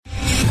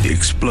The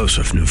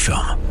explosive new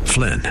film,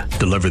 Flynn,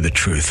 deliver the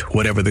truth,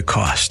 whatever the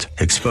cost.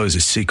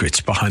 Exposes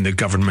secrets behind the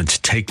government's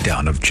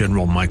takedown of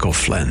General Michael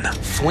Flynn.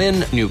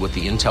 Flynn knew what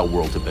the intel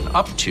world had been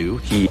up to.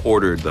 He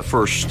ordered the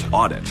first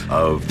audit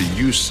of the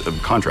use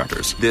of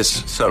contractors.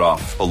 This set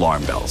off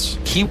alarm bells.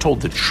 He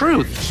told the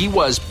truth. He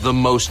was the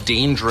most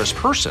dangerous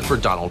person for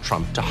Donald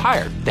Trump to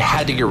hire. They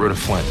had to get rid of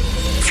Flynn.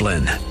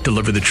 Flynn,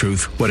 deliver the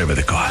truth, whatever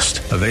the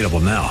cost. Available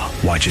now.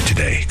 Watch it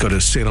today. Go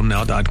to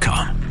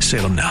salemnow.com.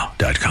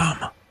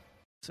 salemnow.com.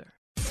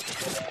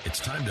 It's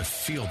time to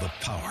feel the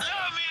power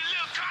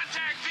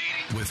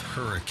with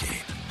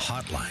Hurricane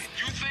Hotline.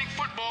 You think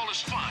football is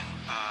fun?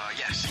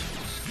 Yes.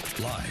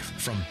 Live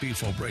from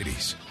Beef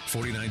O'Brady's,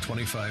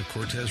 4925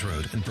 Cortez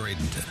Road in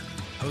Bradenton.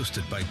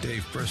 Hosted by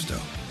Dave Bristow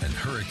and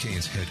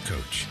Hurricanes head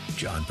coach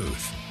John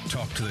Booth.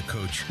 Talk to the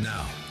coach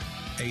now.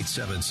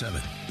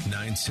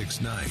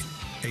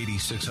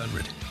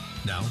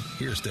 877-969-8600. Now,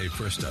 here's Dave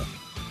Bristow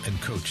and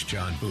Coach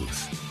John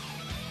Booth.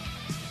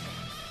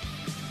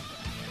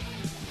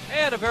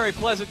 And a very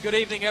pleasant good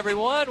evening,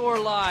 everyone. We're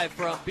live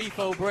from Beef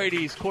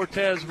O'Brady's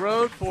Cortez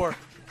Road for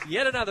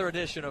yet another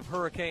edition of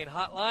Hurricane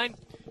Hotline.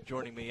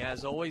 Joining me,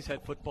 as always,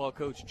 head football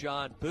coach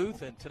John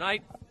Booth. And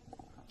tonight,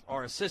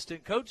 our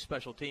assistant coach,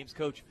 special teams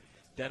coach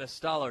Dennis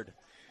Stollard.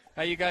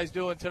 How you guys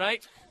doing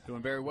tonight?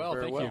 Doing very well,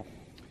 thank you.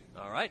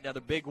 All right,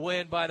 another big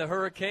win by the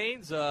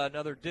Hurricanes,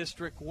 another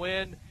district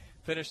win.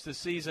 Finished the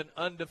season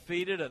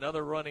undefeated,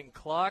 another running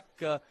clock.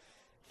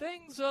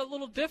 Things a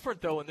little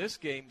different, though, in this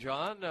game,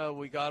 John.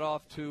 We got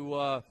off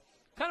to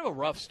kind of a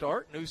rough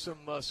start. Newsom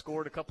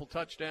scored a couple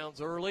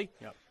touchdowns early,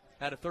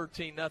 had a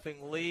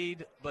 13-0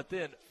 lead, but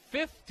then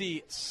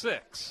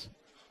 56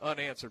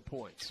 unanswered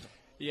points.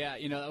 Yeah,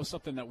 that was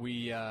something that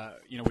we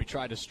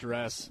tried to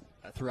stress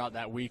throughout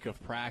that week of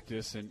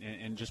practice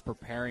and just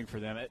preparing for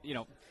them.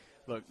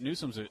 Look,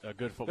 Newsom's a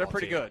good football team. They're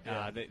pretty good.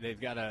 Yeah. They've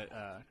got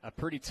a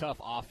pretty tough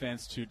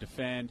offense to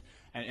defend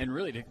and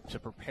really to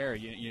prepare.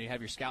 You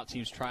have your scout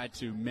teams try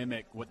to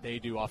mimic what they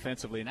do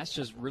offensively, and that's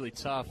just really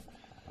tough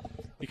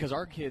because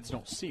our kids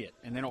don't see it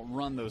and they don't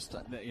run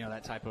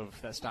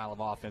that style of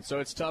offense. So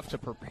it's tough to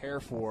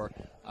prepare for.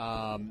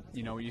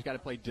 You've got to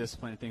play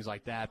discipline and things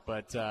like that.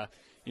 But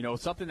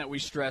something that we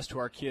stressed to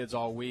our kids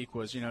all week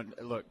was,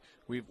 look,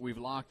 we've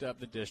locked up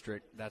the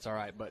district. That's all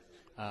right, but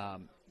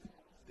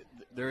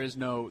there is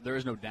no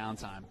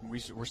downtime.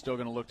 We're still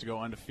going to look to go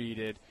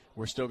undefeated.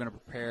 We're still going to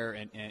prepare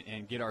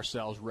and get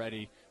ourselves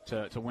ready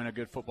to win a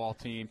good football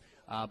team.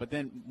 But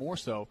then more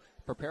so,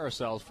 prepare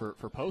ourselves for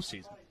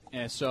postseason.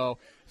 And so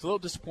it's a little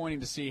disappointing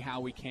to see how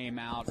we came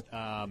out.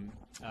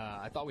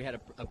 I thought we had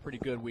a pretty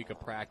good week of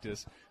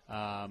practice,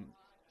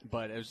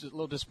 but it was just a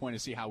little disappointing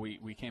to see how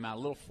we came out a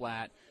little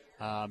flat.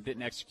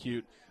 Didn't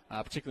execute,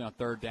 particularly on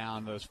third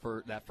down.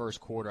 That first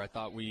quarter, I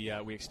thought we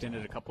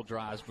extended a couple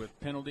drives with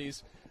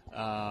penalties.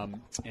 And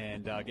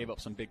gave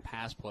up some big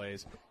pass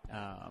plays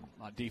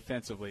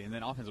defensively, and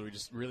then offensively we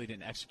just really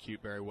didn't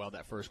execute very well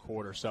that first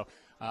quarter. So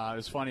it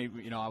was funny,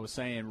 I was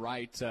saying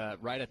right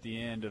at the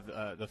end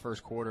of the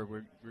first quarter,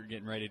 we're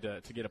getting ready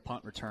to get a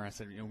punt return. I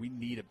said, we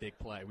need a big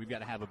play. We've got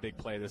to have a big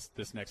play this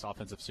next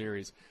offensive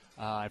series.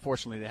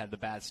 Unfortunately, they had the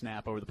bad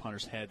snap over the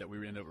punter's head that we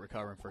ended up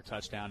recovering for a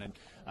touchdown, and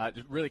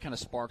it really kind of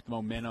sparked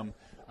momentum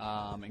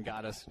and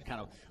got us,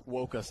 kind of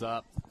woke us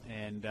up,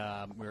 and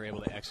we were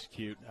able to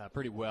execute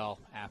pretty well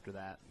after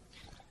that.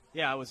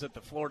 Yeah, I was at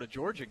the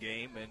Florida-Georgia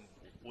game and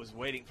was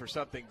waiting for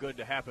something good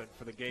to happen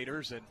for the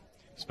Gators, and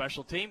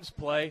special teams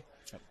play.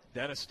 Yep.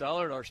 Dennis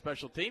Stollard, our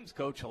special teams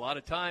coach, a lot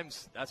of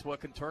times that's what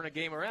can turn a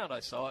game around.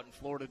 I saw it in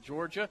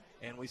Florida-Georgia,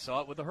 and we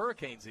saw it with the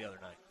Hurricanes the other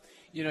night.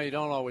 You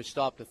don't always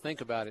stop to think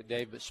about it,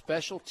 Dave, but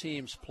special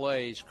teams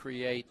plays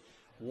create,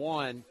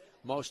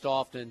 most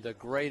often the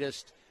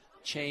greatest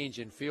change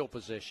in field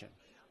position.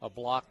 A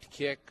blocked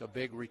kick, a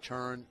big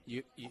return,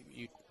 you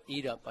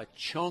eat up a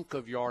chunk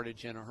of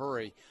yardage in a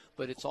hurry,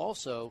 but it's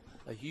also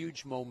a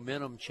huge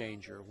momentum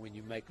changer when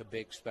you make a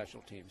big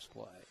special teams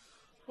play.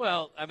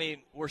 Well,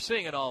 we're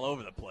seeing it all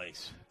over the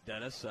place,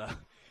 Dennis.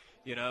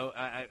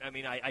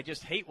 I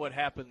just hate what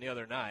happened the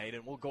other night,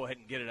 and we'll go ahead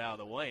and get it out of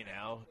the way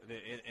now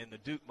in the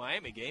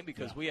Duke-Miami game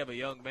because we have a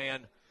young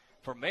man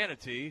from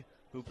Manatee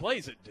who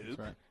plays at Duke,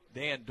 right.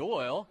 Dan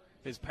Doyle.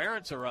 His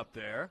parents are up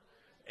there,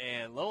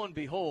 and lo and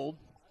behold,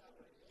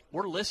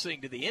 we're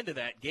listening to the end of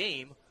that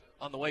game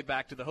on the way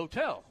back to the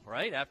hotel,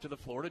 right, after the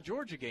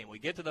Florida-Georgia game. We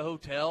get to the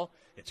hotel.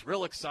 It's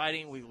real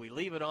exciting. We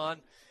leave it on,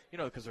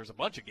 because there's a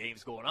bunch of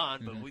games going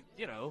on.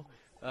 Mm-hmm.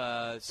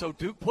 But, so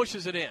Duke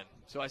pushes it in.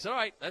 So I said, all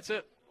right, that's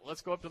it. Let's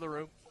go up to the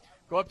room.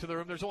 Go up to the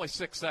room. There's only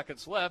 6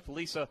 seconds left.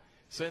 Lisa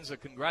sends a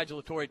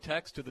congratulatory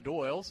text to the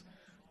Doyles,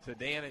 to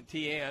Dan and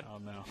T-Ann. Oh,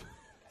 no.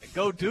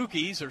 Go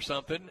Dukies or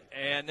something.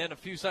 And then a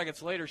few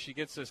seconds later, she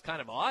gets this kind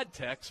of odd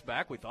text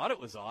back. We thought it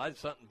was odd,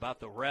 something about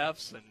the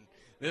refs and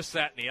this,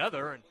 that, and the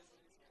other. And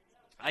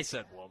I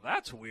said, well,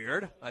 that's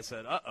weird. I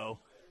said, uh-oh,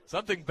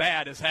 something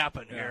bad has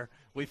happened here.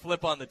 We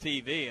flip on the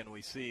TV and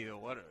we see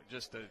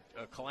just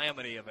a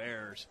calamity of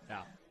errors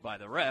by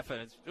the ref.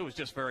 And it was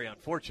just very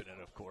unfortunate,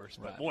 of course.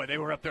 But, boy, they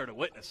were up there to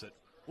witness it.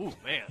 Ooh,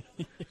 man.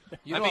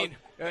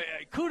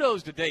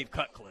 Kudos to Dave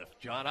Cutcliffe,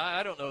 John.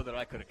 I don't know that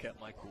I could have kept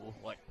my cool.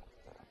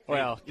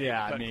 That's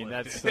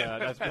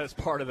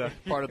part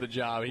of the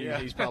job.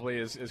 He's probably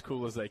as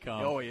cool as they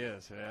come. Oh, he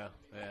is. Yeah.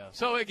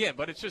 So again,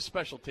 but it's just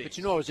special teams.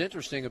 But what was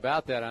interesting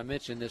about that? I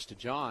mentioned this to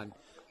John.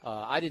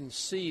 I didn't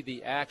see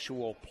the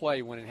actual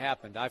play when it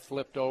happened. I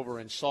flipped over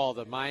and saw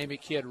the Miami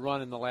kid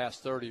run in the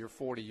last 30 or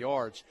 40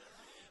 yards.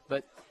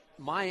 But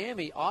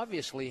Miami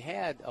obviously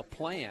had a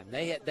plan.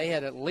 They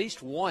had at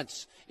least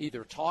once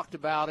either talked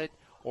about it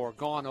or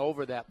gone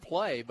over that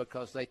play,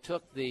 because they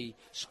took the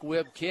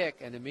squib kick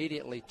and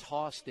immediately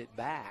tossed it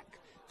back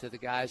to the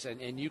guys,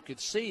 and you could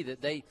see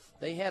that they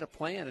had a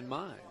plan in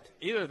mind.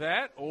 Either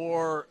that,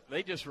 or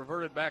they just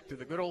reverted back to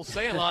the good old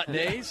Sandlot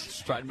days.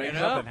 Just try to make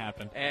something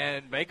happen.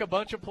 And make a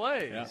bunch of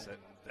plays. Yeah. And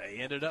they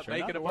ended up Sure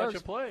making enough, a bunch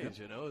of plays.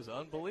 Yep. It was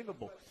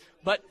unbelievable.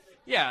 But,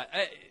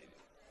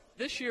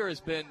 this year has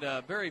been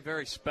very,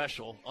 very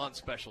special on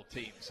special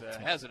teams,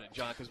 hasn't it,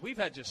 John? Because we've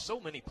had just so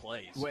many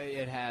plays. Well,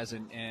 it has,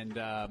 and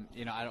I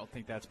don't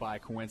think that's by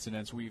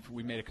coincidence.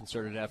 We made a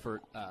concerted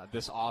effort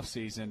this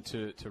offseason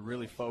to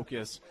really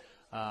focus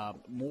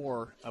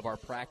more of our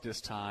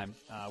practice time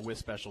with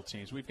special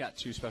teams. We've got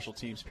 2 special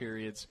teams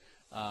periods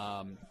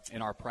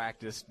in our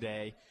practice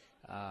day,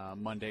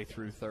 Monday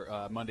through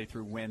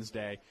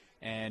Wednesday,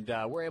 and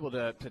we're able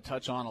to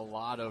touch on a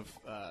lot of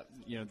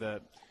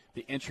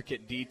the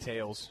intricate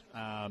details.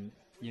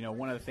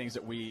 One of the things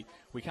that we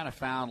kind of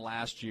found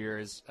last year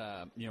is,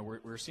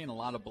 we're seeing a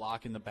lot of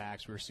block in the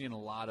backs. We're seeing a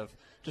lot of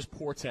just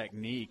poor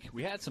technique.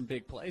 We had some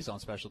big plays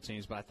on special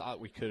teams, but I thought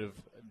we could have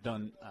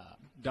done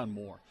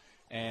more.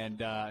 And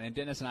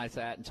Dennis and I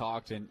sat and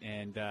talked,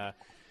 and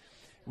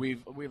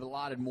we've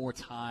allotted more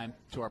time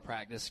to our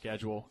practice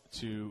schedule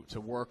to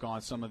work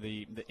on some of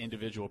the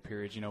individual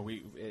periods.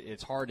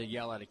 It's hard to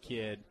yell at a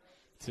kid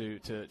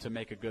to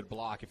make a good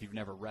block if you've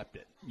never repped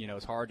it.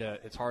 It's hard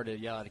to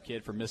yell at a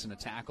kid for missing a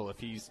tackle if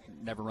he's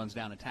never runs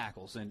down and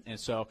tackles. And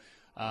so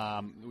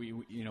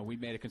we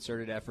made a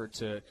concerted effort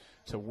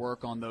to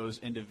work on those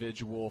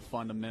individual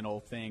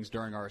fundamental things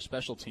during our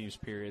special teams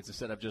periods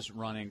instead of just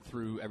running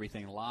through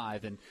everything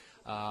live. And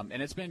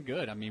it's been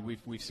good. I mean,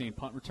 we've seen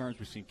punt returns,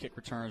 we've seen kick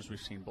returns, we've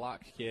seen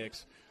block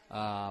kicks.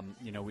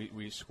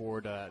 We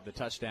scored the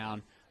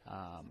touchdown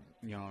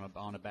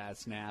on a bad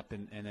snap,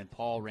 and then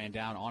Paul ran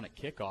down on a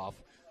kickoff,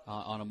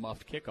 on a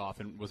muffed kickoff,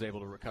 and was able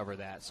to recover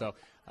that. So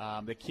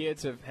the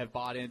kids have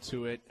bought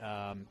into it.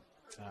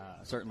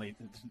 Certainly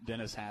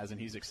Dennis has,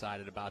 and he's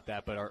excited about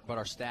that. But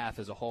our staff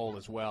as a whole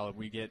as well.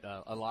 We get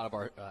a lot of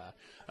our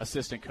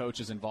assistant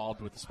coaches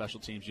involved with the special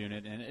teams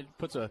unit, and it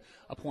puts a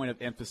point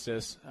of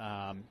emphasis.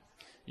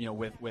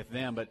 With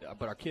them,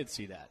 but our kids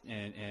see that,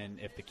 and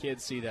if the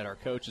kids see that our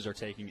coaches are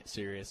taking it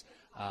serious,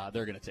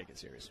 they're going to take it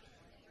serious.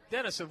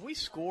 Dennis, have we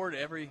scored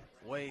every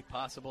way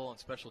possible on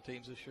special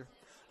teams this year?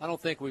 I don't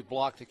think we've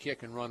blocked a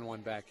kick and run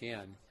one back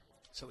in.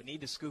 So we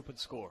need to scoop and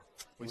score.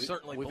 We've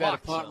had a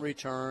punt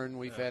return.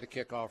 We've had a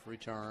kickoff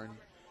return.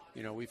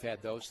 We've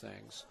had those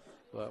things.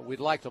 But we'd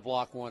like to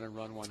block one and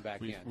run one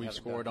back in. We've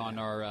scored on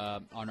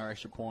our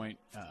extra point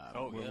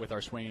with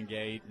our swinging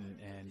gate,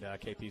 and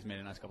KP's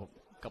made a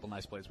couple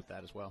nice plays with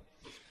that as well.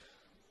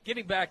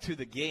 Getting back to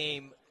the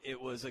game,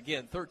 it was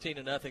again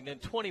 13-0, then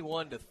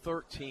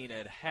 21-13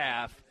 at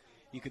half.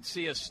 You could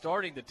see us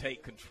starting to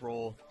take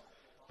control,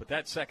 but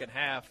that second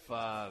half,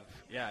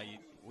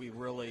 we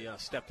really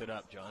stepped it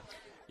up, John.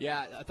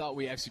 Yeah, I thought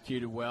we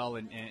executed well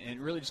and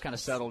really just kind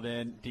of settled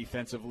in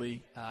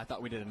defensively. I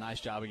thought we did a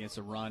nice job against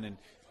the run, and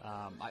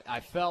I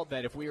felt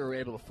that if we were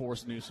able to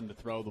force Newsome to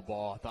throw the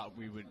ball, I thought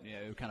we would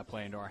kind of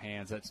play into our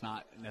hands. That's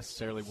not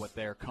necessarily what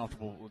they're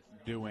comfortable with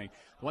doing.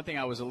 One thing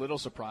I was a little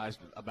surprised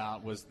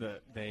about was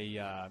that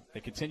they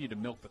continued to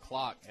milk the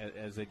clock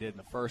as they did in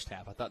the first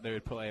half. I thought they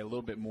would play a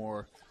little bit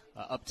more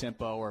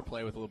up-tempo or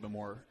play with a little bit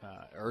more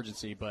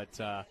urgency, but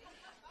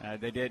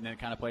they did, and it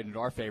kind of played into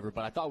our favor.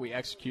 But I thought we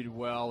executed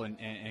well and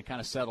kind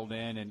of settled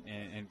in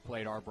and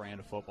played our brand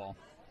of football.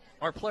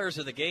 Our players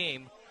of the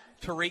game,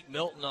 Tariq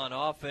Milton on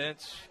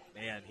offense,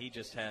 man, he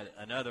just had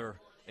another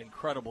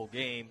incredible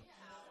game.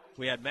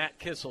 We had Matt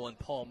Kissel and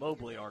Paul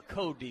Mobley, our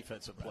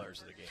co-defensive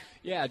players of the game.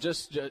 Yeah,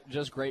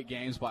 just great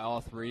games by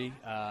all three.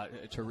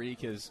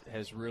 Tariq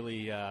has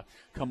really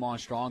come on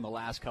strong the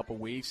last couple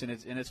weeks, and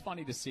it's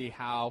funny to see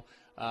how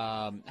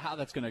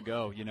that's going to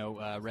go.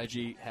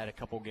 Reggie had a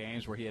couple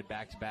games where he had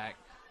back-to-back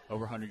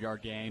over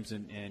 100-yard games,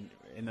 and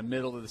in the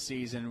middle of the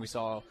season we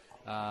saw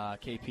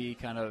KP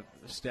kind of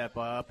step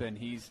up, and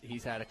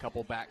he's had a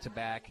couple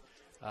back-to-back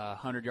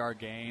 100-yard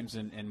games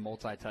and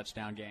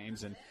multi-touchdown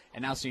games, and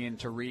now seeing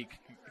Tariq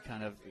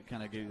kind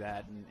of do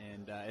that,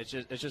 and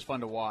it's just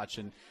fun to watch,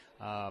 and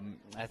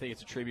I think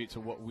it's a tribute to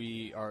what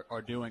we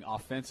are doing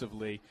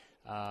offensively.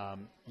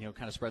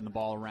 Kind of spreading the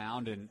ball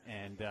around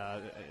and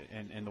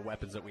the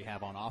weapons that we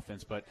have on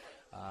offense. But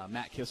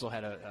Matt Kissel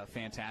had a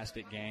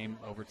fantastic game,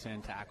 over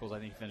 10 tackles. I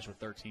think he finished with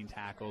 13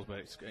 tackles,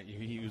 but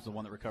he was the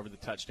one that recovered the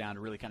touchdown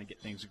to really kind of get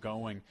things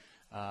going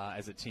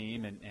as a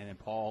team. And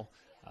Paul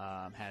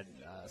had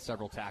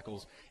several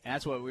tackles. And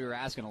that's what we were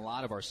asking a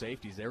lot of our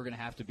safeties. They were going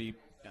to have to be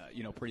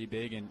pretty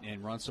big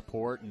in run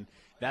support, and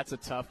that's a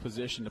tough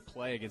position to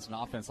play against an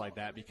offense like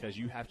that because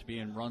you have to be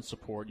in run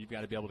support. You've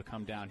got to be able to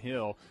come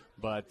downhill,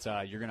 but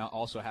you're going to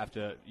also have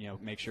to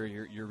make sure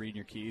you're reading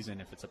your keys,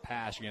 and if it's a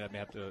pass, you're going to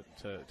have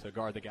to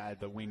guard the guy,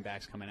 the wing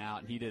back's coming out,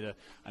 and he did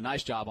a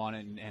nice job on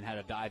it and had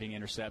a diving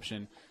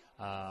interception.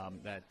 A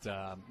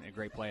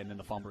great play, and then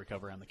the fumble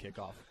recovery on the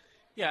kickoff.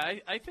 Yeah,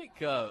 I think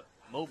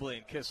Mobley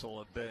and Kissel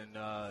have been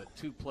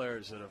two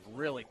players that have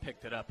really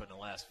picked it up in the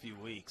last few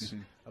weeks. Mm-hmm.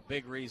 A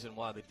big reason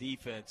why the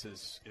defense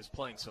is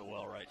playing so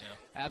well right now.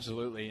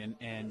 Absolutely,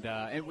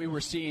 and we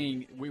were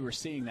seeing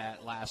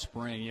that last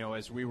spring.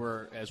 As we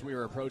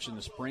were approaching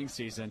the spring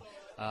season,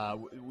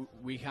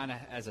 we kind of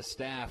as a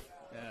staff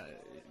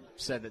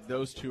said that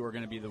those two are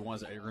going to be the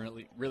ones that are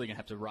really going to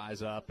have to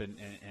rise up and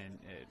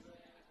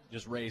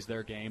just raise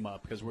their game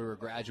up because we were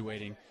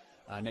graduating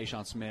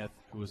Nahshon Smith,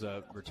 who was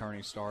a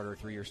returning starter,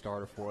 3-year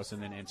starter for us,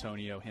 and then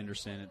Antonio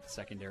Henderson at the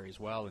secondary as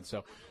well. And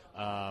so,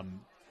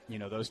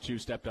 those two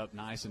stepped up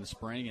nice in the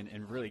spring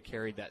and really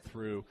carried that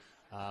through.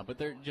 But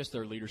they're just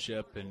their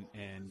leadership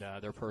and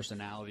their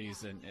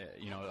personalities and,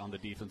 on the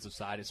defensive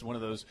side, it's one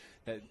of those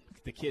that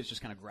the kids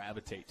just kind of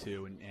gravitate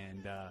to.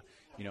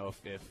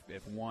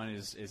 If one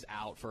is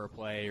out for a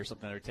play or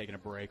something, they're taking a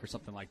break or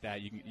something like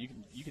that,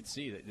 you can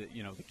see that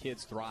the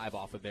kids thrive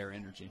off of their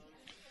energy.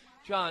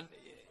 John,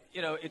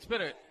 it's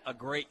been a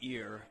great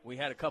year. We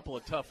had a couple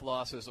of tough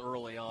losses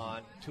early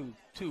on,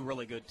 two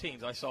really good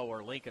teams. I saw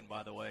where Lincoln,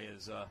 by the way,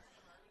 is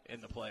in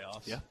the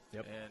playoffs. Yeah.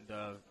 Yep.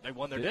 And they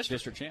won their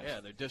district champs.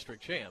 Yeah, they're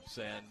district champs.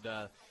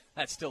 And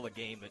that's still a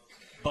game that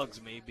bugs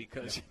me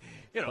because,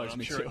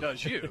 I'm sure it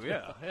does you.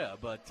 Yeah.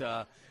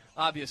 But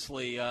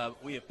obviously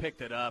we have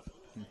picked it up.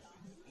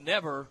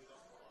 Never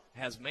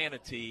has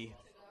Manatee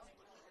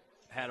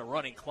had a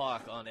running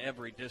clock on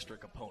every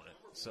district opponent.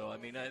 So, I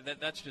mean,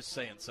 that's just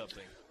saying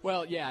something.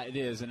 Well, yeah, it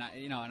is. And,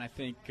 I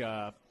think,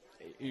 the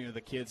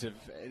kids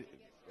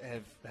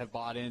have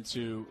bought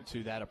into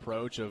that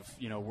approach of,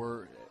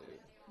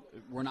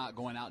 we're not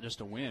going out just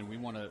to win. We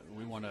want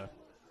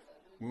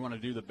to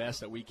do the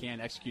best that we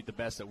can, execute the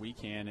best that we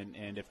can,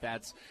 and if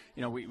that's,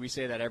 we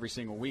say that every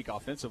single week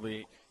offensively.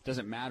 It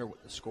doesn't matter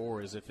what the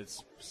score is, if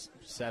it's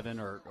 7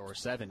 or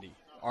 70.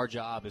 Our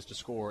job is to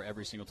score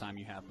every single time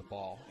you have the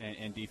ball,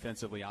 and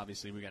defensively,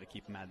 obviously, we got to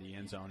keep them out of the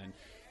end zone.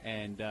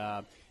 And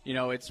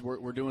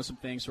we're doing some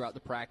things throughout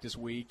the practice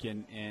week,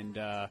 and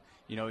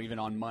even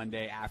on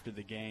Monday after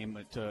the game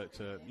to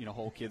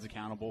hold kids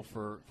accountable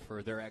for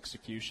their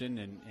execution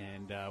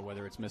and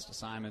whether it's missed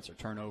assignments or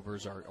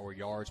turnovers or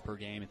yards per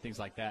game and things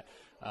like that.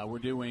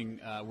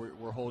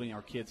 We're holding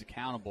our kids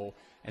accountable,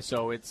 and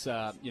so it's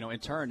in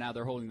turn now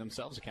they're holding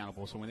themselves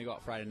accountable. So when they go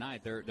out Friday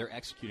night, they're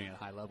executing at a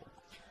high level.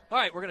 All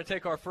right, we're going to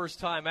take our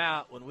first time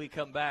out. When we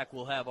come back,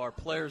 we'll have our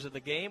players of the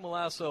game. We'll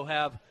also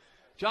have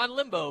John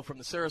Limbo from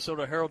the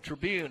Sarasota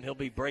Herald-Tribune. He'll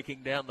be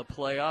breaking down the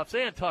playoffs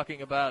and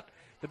talking about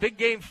the big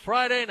game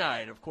Friday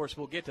night. Of course,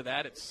 we'll get to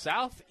that. It's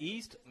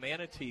Southeast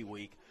Manatee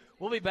Week.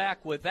 We'll be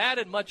back with that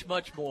and much,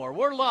 much more.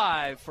 We're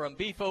live from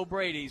Beef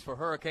O'Brady's for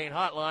Hurricane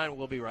Hotline.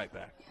 We'll be right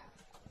back.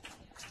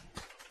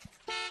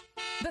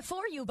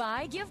 Before you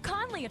buy, give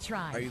Conley a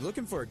try. Are you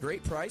looking for a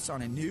great price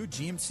on a new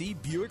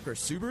GMC, Buick, or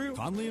Subaru?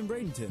 Conley in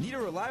Bradenton. Need a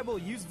reliable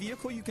used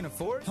vehicle you can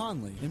afford?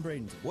 Conley in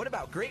Bradenton. What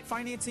about great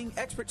financing,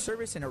 expert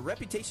service, and a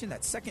reputation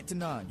that's second to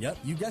none? Yep,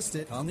 you guessed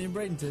it. Conley in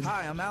Bradenton.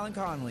 Hi, I'm Alan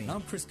Conley.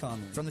 I'm Chris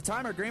Conley. From the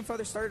time our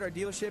grandfather started our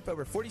dealership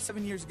over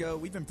 47 years ago,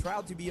 we've been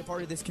proud to be a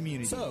part of this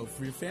community. So,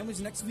 for your family's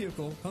next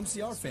vehicle, come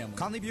see our family.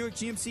 Conley Buick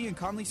GMC and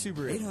Conley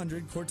Subaru.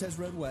 800 Cortez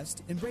Road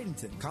West in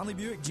Bradenton. Conley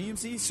Buick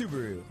GMC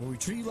Subaru. Where we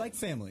treat you like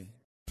family.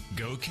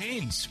 Go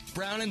Canes!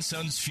 Brown &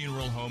 Sons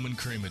Funeral Home and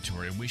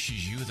Crematory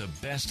wishes you the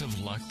best of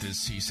luck this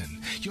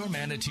season. Your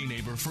Manatee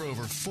neighbor for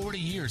over 40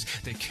 years,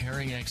 the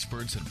caring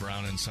experts at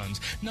Brown & Sons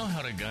know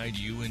how to guide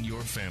you and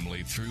your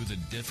family through the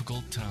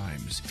difficult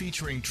times.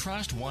 Featuring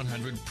Trust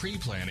 100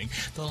 pre-planning,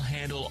 they'll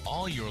handle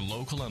all your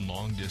local and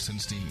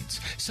long-distance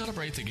needs.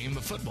 Celebrate the game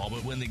of football,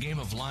 but when the game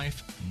of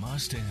life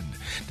must end.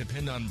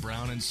 Depend on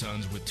Brown &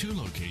 Sons with 2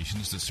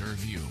 locations to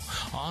serve you.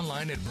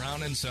 Online at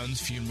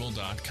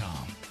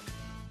brownandsonsfuneral.com.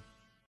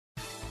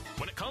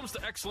 When it comes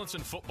to excellence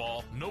in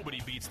football, nobody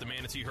beats the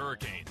Manatee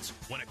Hurricanes.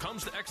 When it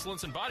comes to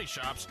excellence in body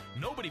shops,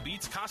 nobody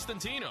beats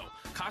Costantino.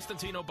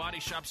 Costantino Body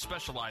Shop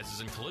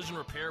specializes in collision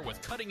repair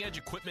with cutting-edge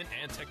equipment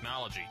and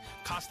technology.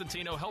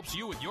 Costantino helps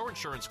you with your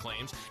insurance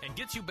claims and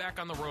gets you back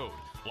on the road.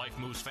 Life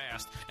moves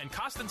fast, and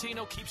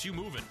Costantino keeps you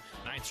moving.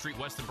 9th Street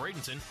West in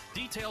Bradenton.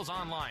 Details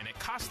online at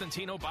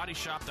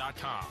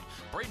CostantinoBodyShop.com.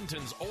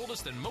 Bradenton's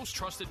oldest and most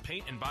trusted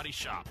paint and body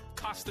shop.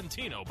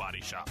 Costantino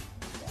Body Shop.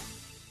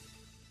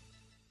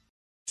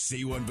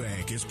 C1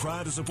 Bank is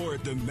proud to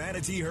support the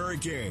Manatee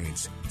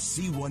Hurricanes.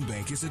 C1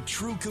 Bank is a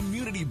true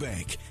community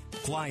bank.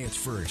 Clients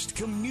first,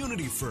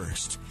 community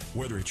first.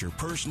 Whether it's your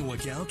personal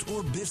account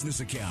or business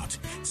account,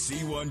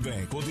 C1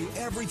 Bank will do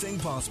everything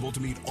possible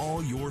to meet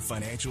all your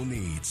financial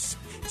needs.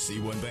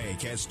 C1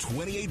 Bank has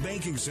 28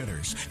 banking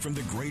centers from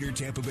the greater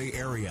Tampa Bay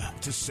area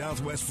to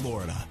Southwest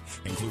Florida,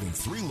 including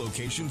 3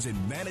 locations in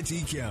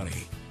Manatee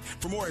County.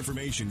 For more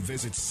information,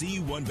 visit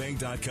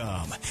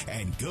C1Bank.com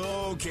and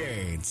go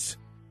Canes.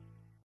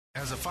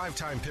 As a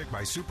 5-time pick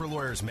by Super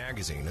Lawyers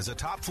Magazine, as a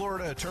top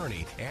Florida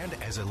attorney, and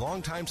as a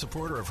longtime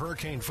supporter of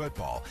Hurricane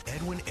football,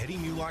 Edwin Eddie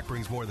Mulock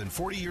brings more than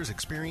 40 years'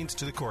 experience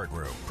to the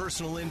courtroom.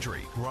 Personal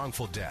injury,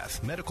 wrongful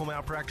death, medical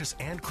malpractice,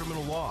 and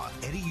criminal law.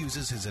 Eddie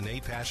uses his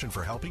innate passion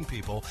for helping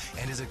people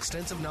and his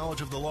extensive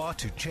knowledge of the law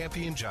to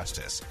champion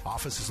justice.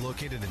 Office is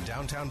located in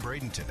downtown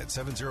Bradenton at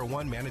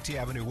 701 Manatee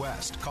Avenue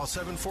West. Call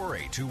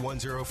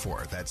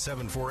 748-2104. That's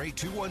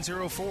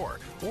 748-2104.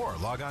 Or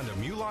log on to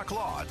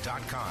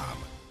MulockLaw.com.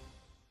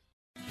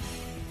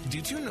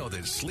 Did you know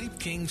that Sleep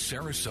King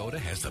Sarasota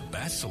has the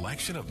best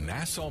selection of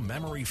Nassau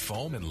memory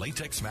foam and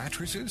latex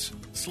mattresses?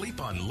 Sleep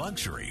on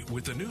luxury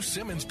with the new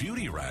Simmons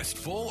Beauty Rest,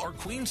 full or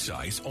queen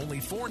size, only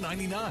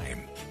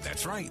 $499.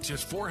 That's right,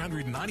 just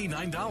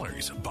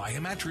 $499. Buy a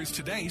mattress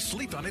today,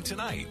 sleep on it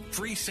tonight.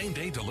 Free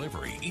same-day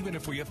delivery, even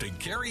if we have to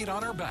carry it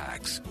on our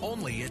backs.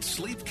 Only at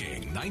Sleep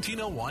King,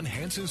 1901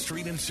 Hanson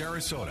Street in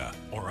Sarasota,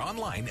 or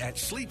online at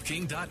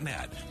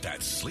sleepking.net.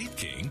 That's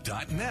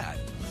sleepking.net.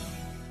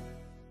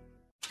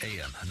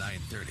 AM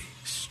 930,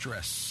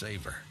 Stress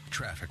Saver,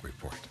 traffic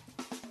report.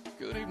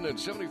 Good evening.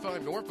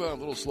 75 northbound, a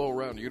little slow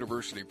around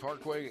University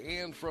Parkway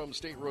and from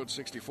State Road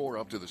 64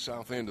 up to the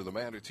south end of the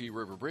Manatee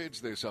River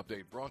Bridge. This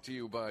update brought to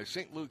you by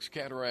St. Luke's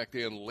Cataract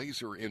and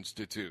Laser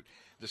Institute.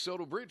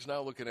 DeSoto Bridge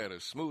now looking at a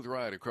smooth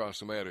ride across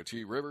the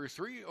Manatee River.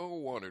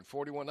 301 and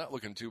 41 not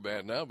looking too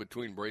bad now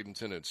between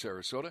Bradenton and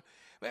Sarasota.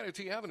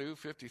 Manatee Avenue,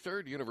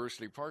 53rd,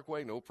 University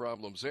Parkway, no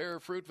problems there.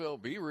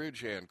 Fruitville, Bee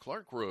Ridge, and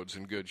Clark Roads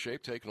in good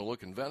shape. Taking a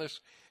look in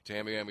Venice.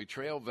 Tamiami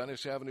Trail,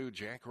 Venice Avenue,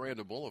 Jack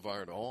Randa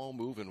Boulevard, all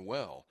moving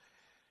well.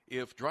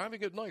 If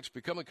driving at night's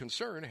become a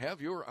concern,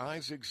 have your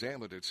eyes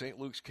examined at St.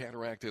 Luke's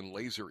Cataract and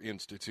Laser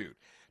Institute.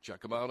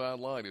 Check them out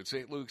online at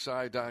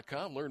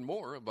stlukeseye.com. Learn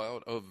more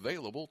about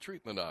available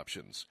treatment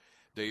options.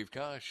 Dave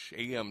Kosh,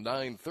 AM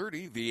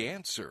 930, The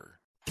Answer.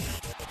 Allen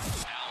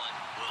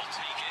will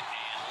take it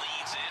and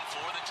leads in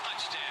for the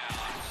touchdown.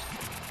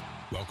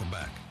 Welcome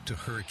back to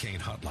Hurricane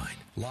Hotline,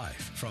 live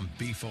from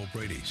Beef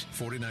O'Brady's,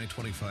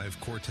 4925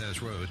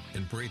 Cortez Road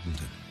in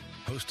Bradenton.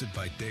 Hosted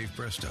by Dave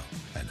Bristow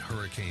and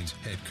Hurricanes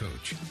head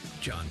coach,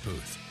 John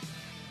Booth.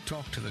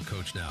 Talk to the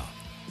coach now,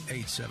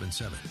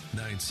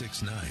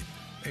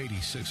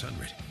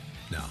 877-969-8600.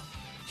 Now,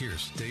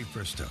 here's Dave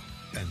Bristow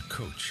and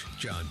Coach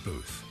John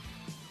Booth.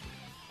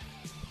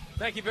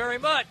 Thank you very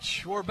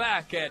much. We're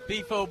back at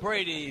Beef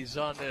O'Brady's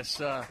on this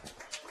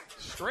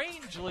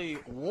strangely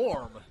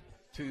warm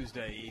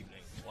Tuesday evening.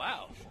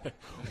 Wow.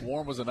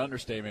 Warm was an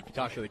understatement. If you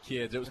talk to the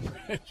kids, it was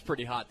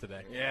pretty hot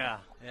today. Yeah.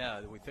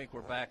 We think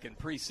we're back in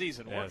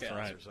preseason workouts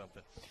right. or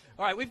something.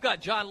 All right, we've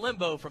got John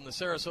Limbo from the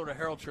Sarasota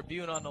Herald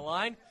Tribune on the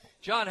line.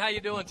 John, how you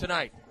doing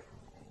tonight?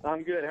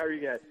 I'm good. How are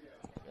you guys?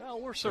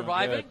 Well, we're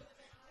surviving.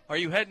 Are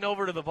you heading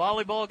over to the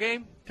volleyball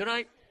game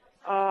tonight?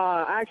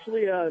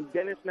 Actually,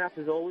 Dennis Mapp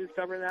is always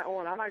covering that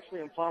one. I'm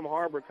actually in Palm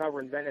Harbor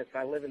covering Venice.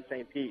 I live in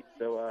St. Pete,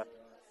 so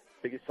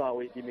they just thought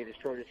we'd give me the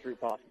shortest route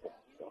possible.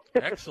 So.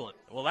 Excellent.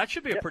 Well, that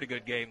should be a pretty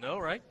good game, though,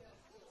 right?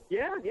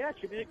 Yeah, it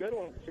should be a good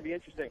one. It should be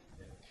interesting.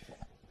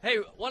 Hey,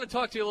 I want to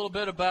talk to you a little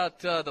bit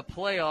about the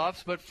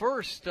playoffs, but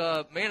first,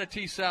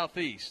 Manatee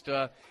Southeast.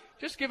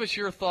 Just give us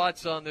your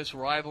thoughts on this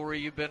rivalry.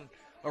 You've been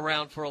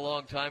around for a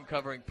long time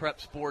covering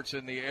prep sports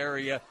in the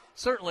area.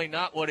 Certainly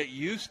not what it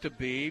used to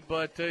be,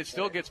 but it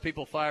still gets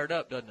people fired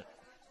up, doesn't it?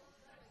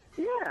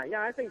 Yeah,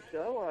 I think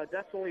so.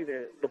 Definitely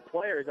the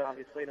players,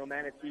 obviously.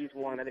 Manatee's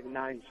won, I think,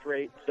 9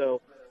 straight.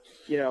 So,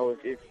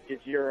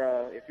 if you're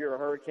a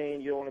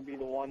Hurricane, you don't want to be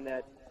the one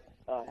that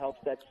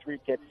helps that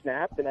streak get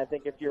snapped. And I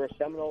think if you're a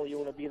Seminole, you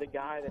want to be the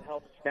guy that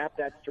helps snap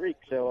that streak.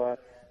 So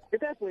it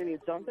definitely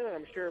needs something. And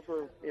I'm sure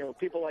for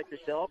people like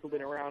yourself who've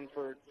been around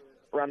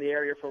the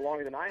area for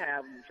longer than I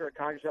have, I'm sure it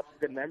conjures up some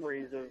good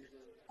memories of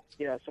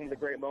some of the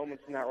great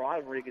moments in that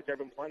rivalry, because there have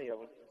been plenty of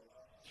them.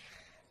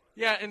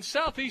 Yeah, and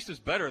Southeast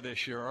is better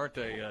this year, aren't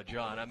they,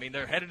 John? I mean,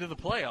 they're headed to the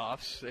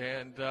playoffs,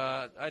 and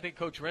I think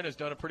Coach Wren has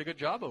done a pretty good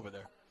job over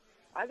there.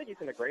 I think he's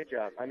done a great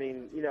job. I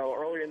mean,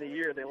 earlier in the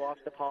year they lost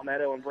to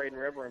Palmetto and Braden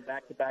River in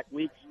back-to-back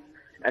weeks,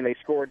 and they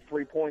scored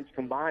 3 points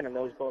combined in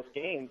those both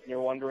games. And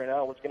you're wondering,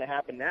 what's going to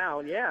happen now?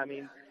 And, yeah, I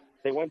mean,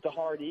 they went to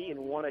Hardee and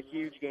won a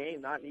huge game,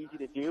 not easy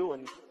to do.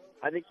 And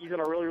I think he's done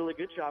a really, really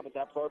good job with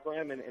that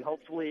program, and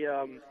hopefully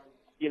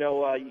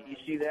you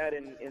see that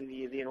in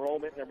the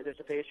enrollment and their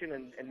participation,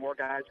 and more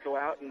guys go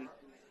out and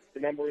the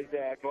numbers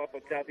go up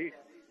with Southeast.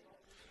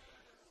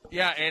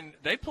 Yeah, and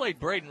they played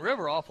Braden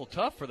River awful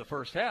tough for the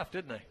first half,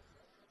 didn't they?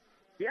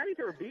 Yeah, I think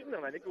they were beating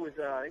them. I think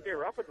they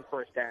were up at the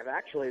first half,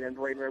 actually. Then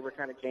Braden River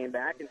kind of came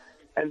back. And,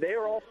 And they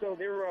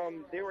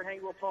were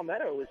hanging with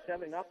Palmetto. It was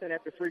 7-0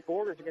 after 3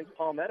 quarters against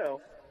Palmetto,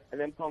 and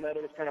then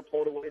Palmetto just kind of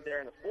pulled away there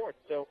in the fourth.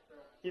 So,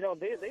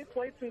 they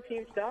played some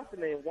team stuff,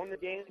 and they won the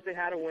games they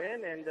had to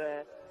win, and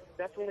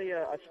definitely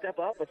a step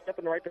up, a step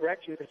in the right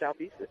direction for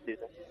Southeast this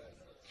season.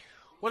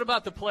 What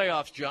about the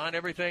playoffs, John?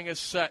 Everything is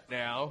set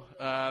now.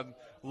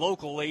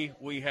 Locally,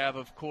 we have,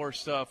 of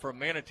course, from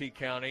Manatee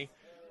County,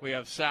 we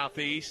have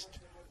Southeast,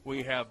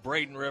 we have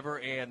Braden River,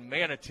 and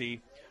Manatee.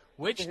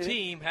 Which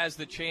team has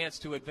the chance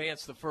to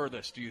advance the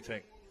furthest, do you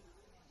think?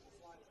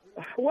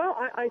 Well,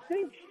 I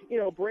think,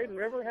 Braden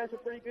River has a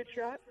pretty good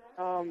shot.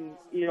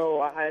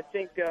 I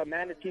think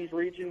Manatee's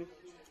region,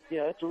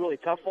 that's a really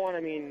tough one.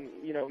 I mean,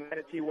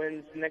 Manatee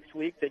wins next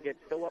week. They get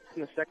Phillips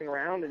in the second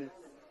round, and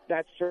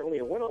that's certainly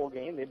a winnable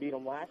game. They beat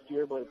them last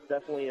year, but it's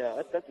definitely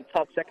that's a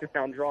tough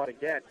second-round draw to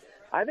get.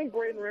 I think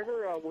Braden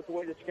River, with the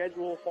way the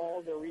schedule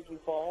falls, their region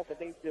falls, I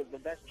think the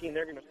best team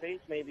they're going to face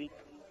maybe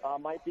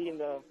might be in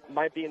the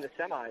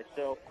semis.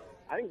 So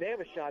I think they have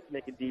a shot to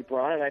make a deep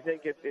run, and I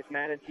think if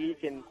Manatee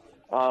can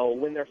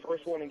win their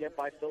first one and get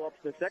by Phillips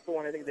the second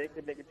one, I think they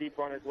could make a deep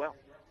run as well.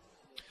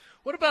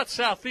 What about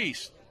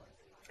Southeast?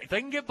 If they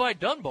can get by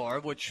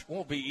Dunbar, which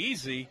won't be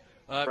easy,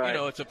 right.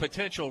 It's a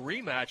potential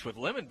rematch with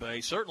Lemon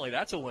Bay. Certainly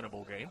that's a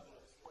winnable game.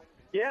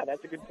 Yeah,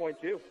 that's a good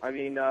point, too. I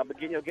mean, but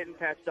getting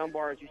past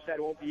Dunbar, as you said,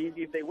 won't be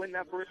easy. If they win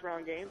that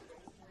first-round game,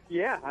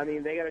 yeah, I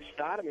mean, they got a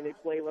shot. I mean, they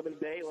play Lemon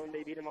Bay. Lemon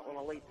Bay beat them on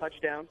a late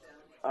touchdown,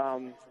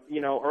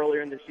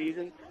 earlier in the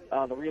season.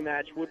 The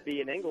rematch would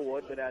be in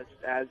Englewood, but as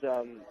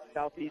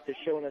Southeast has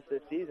shown us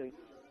this season,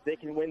 they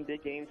can win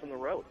big games on the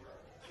road.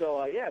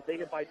 So, if they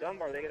get by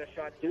Dunbar, they get a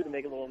shot, too, to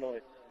make a little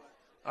noise.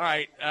 All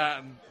right.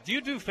 Do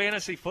you do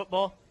fantasy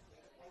football?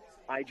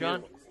 I do.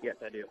 John? Yes,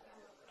 I do.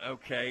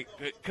 Okay.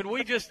 Could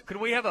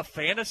we have a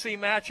fantasy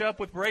matchup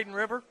with Braden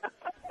River?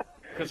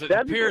 Because it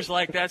appears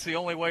like that's the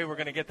only way we're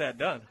going to get that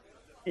done.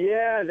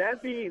 Yeah,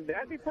 that'd be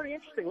pretty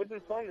interesting. It would have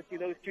been fun to see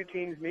those two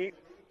teams meet.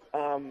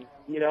 And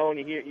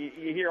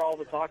you hear all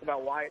the talk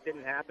about why it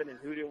didn't happen and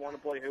who didn't want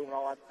to play who and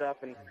all that stuff.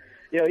 And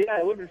it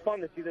would have been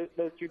fun to see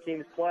those two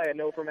teams play. I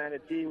know for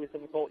Manatee, it was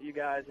difficult, you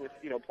guys with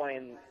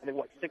playing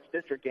 6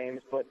 district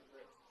games, but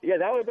yeah,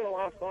 that would have been a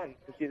lot of fun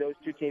to see those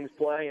two teams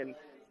play. And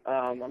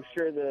I'm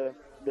sure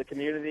the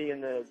community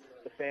and the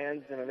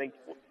fans, and I think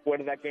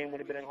whether that game would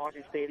have been in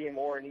Hockey Stadium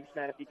or in East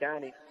Manatee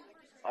County,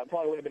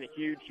 probably would have been a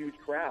huge, huge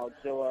crowd.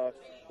 So it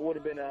would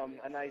have been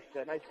a nice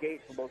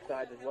gate for both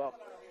sides as well.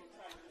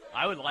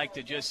 I would like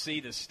to just see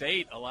the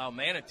state allow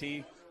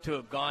Manatee to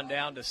have gone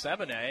down to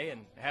 7A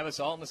and have us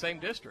all in the same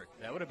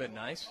district. That would have been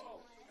nice.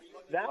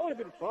 That would have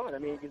been fun. I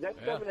mean, because that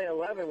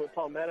 7A-11 with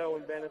Palmetto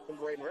and Venice and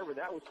Braden River,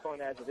 that was fun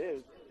as it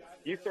is.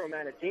 You throw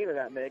Manatee into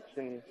that mix,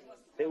 and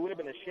it would have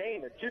been a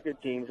shame that 2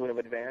 good teams would have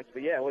advanced.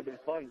 But, yeah, it would have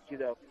been fun to see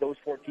those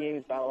 4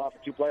 teams battle out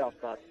for 2 playoff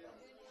spots.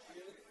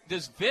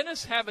 Does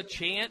Venice have a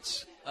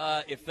chance,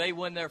 if they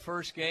win their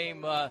first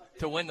game,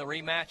 to win the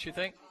rematch, you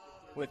think,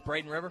 with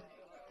Braden River?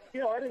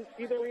 I didn't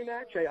see the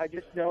rematch. I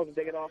just know that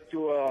they get off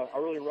to a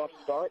really rough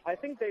start. I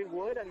think they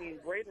would. I mean,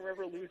 Braden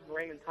River losing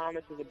Raymond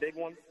Thomas is a big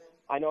one.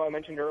 I know I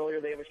mentioned earlier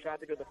they have a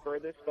shot to go the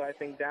furthest, but I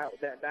think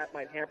that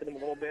might hamper them a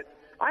little bit.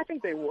 I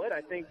think they would.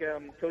 I think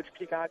Coach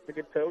Peacock's a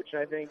good coach,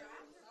 and I think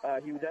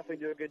he would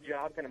definitely do a good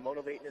job kind of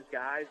motivating his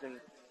guys. And,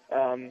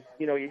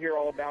 you hear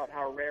all about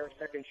how rare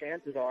second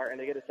chances are, and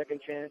they get a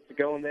second chance to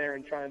go in there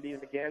and try and beat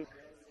them again.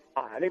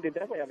 I think they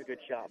definitely have a good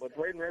shot. But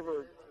Braden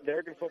River, they're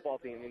a good football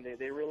team. I mean,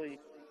 they really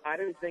 – I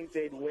didn't think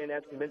they'd win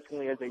as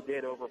convincingly as they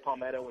did over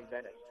Palmetto and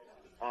Venice.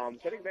 So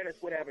I think Venice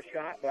would have a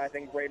shot, but I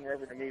think Braden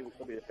River, to me, would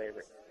still be the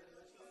favorite.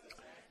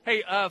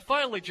 Hey,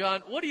 finally,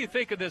 John, what do you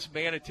think of this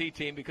Manatee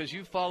team? Because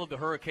you've followed the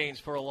Hurricanes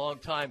for a long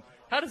time.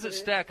 How does it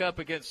stack up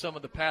against some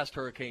of the past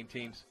Hurricane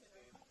teams?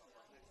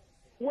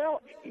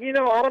 Well,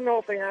 I don't know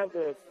if they have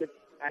the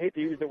I hate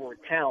to use the word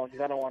talent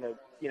because I don't want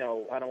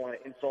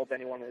to insult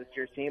anyone on this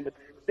year's team, but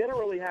they don't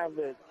really have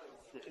the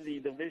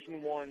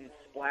Division I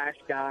splash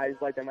guys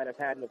like they might have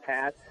had in the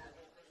past.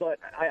 But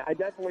I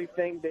definitely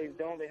think they've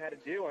done what they had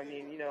to do. I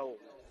mean,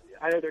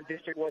 I know their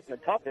district wasn't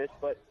the toughest,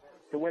 but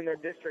to win their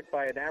district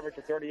by an average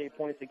of 38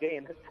 points a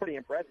game, that's pretty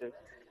impressive.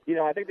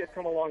 I think they've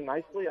come along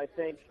nicely. I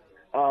think,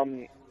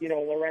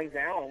 Lorenz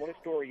Allen, what a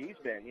story he's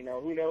been.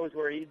 Who knows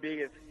where he'd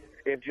be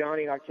if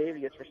Johnny and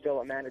Octavius were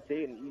still at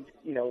Manatee, and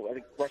he's, I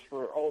think rushed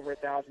for over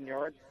 1,000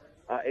 yards.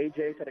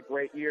 AJ's had a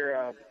great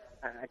year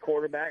at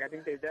quarterback. I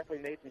think they've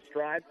definitely made some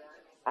strides.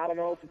 I don't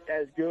know if it's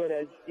as good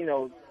as,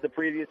 the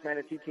previous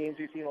Manatee teams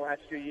we've seen the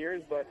last few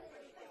years, but,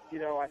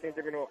 I think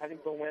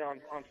they'll win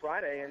on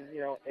Friday, and,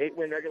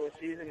 8-win regular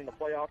season and the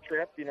playoff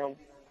trip,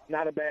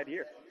 not a bad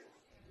year.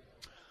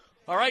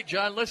 All right,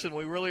 John, listen,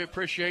 we really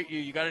appreciate you.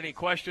 You got any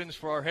questions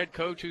for our head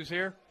coach who's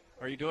here?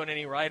 Are you doing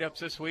any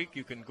write-ups this week?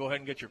 You can go ahead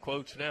and get your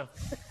quotes now.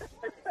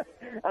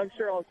 I'm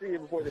sure I'll see you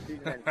before the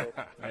season ends.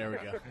 There we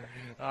go.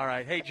 All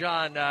right. Hey,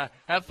 John,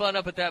 have fun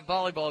up at that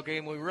volleyball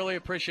game. We really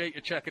appreciate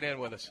you checking in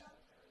with us.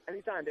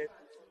 Anytime, Dave.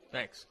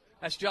 Thanks.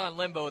 That's John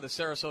Limbo of the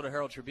Sarasota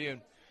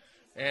Herald-Tribune.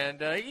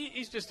 And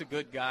he's just a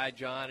good guy,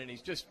 John, and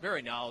he's just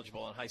very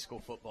knowledgeable on high school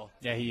football.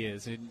 Yeah, he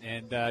is,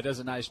 and does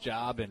a nice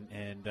job,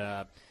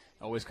 and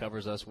always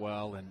covers us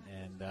well,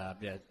 and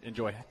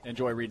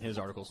enjoy reading his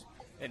articles.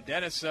 And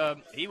Dennis,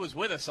 he was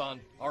with us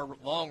on our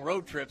long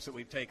road trips that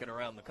we've taken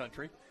around the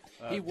country,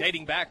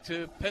 dating back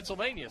to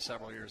Pennsylvania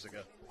several years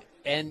ago.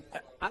 And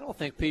I don't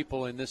think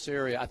people in this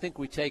area, I think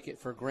we take it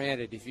for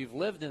granted. If you've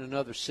lived in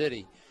another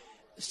city,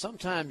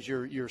 sometimes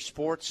your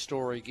sports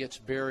story gets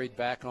buried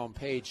back on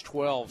page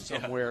 12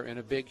 somewhere in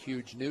a big,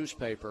 huge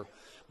newspaper.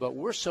 But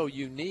we're so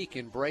unique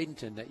in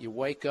Bradenton that you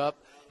wake up,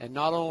 and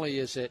not only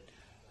is it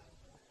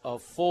a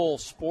full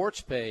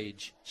sports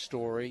page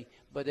story,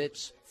 but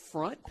it's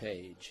front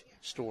page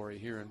story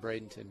here in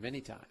Bradenton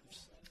many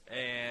times.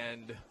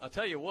 And I'll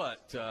tell you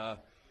what,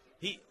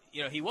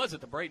 he was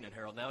at the Bradenton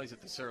Herald. Now he's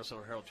at the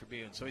Sarasota Herald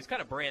Tribune. So he's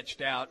kind of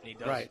branched out, and he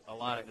does a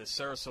lot of the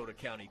Sarasota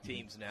County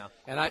teams now.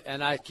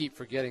 And I keep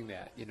forgetting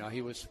that.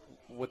 He was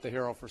with the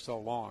Herald for so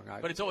long.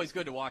 But it's always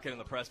good to walk in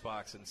the press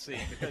box and see,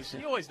 because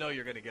you always know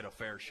you're going to get a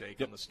fair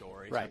shake on the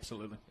story. Right,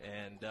 absolutely.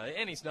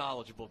 And he's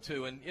knowledgeable,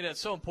 too. And,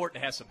 it's so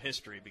important to have some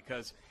history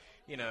because,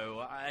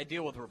 I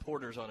deal with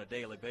reporters on a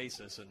daily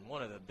basis, and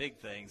one of the big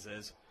things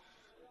is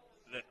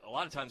that a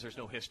lot of times there's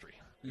no history.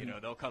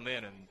 They'll come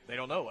in and they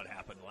don't know what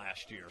happened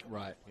last year.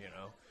 Right.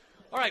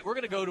 All right, we're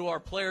going to go to our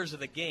players of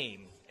the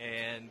game.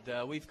 And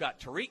we've got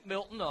Tariq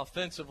Milton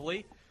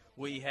offensively.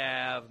 We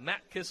have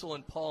Matt Kissel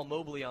and Paul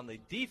Mobley on the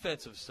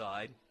defensive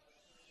side.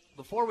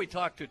 Before we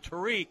talk to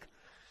Tariq,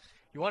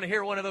 you want to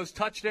hear one of those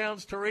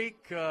touchdowns,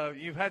 Tariq?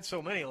 You've had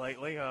so many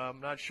lately.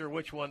 I'm not sure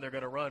which one they're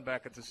going to run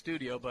back at the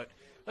studio, but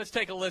let's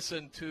take a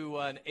listen to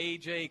an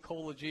A.J.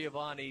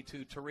 Colagiovanni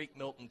to Tariq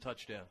Milton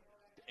touchdown.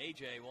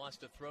 A.J. wants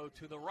to throw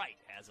to the right.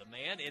 Has a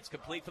man. It's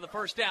complete for the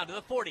first down to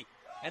the 40.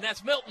 And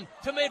that's Milton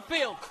to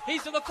midfield.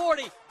 He's to the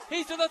 40.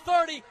 He's to the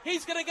 30.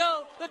 He's going to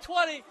go. The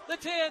 20, the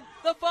 10,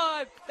 the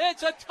 5.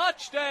 It's a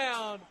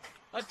touchdown.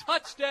 A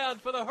touchdown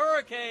for the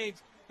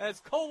Hurricanes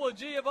as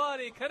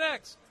Colagiovanni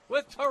connects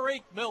with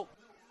Tariq Milton.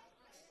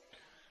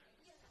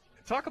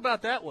 Talk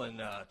about that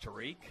one,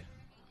 Tariq.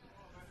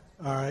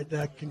 All right.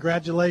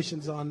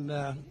 Congratulations on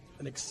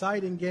an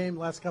exciting game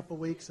last couple of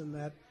weeks and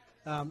that.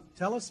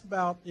 Tell us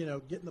about,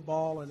 getting the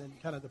ball and then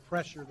kind of the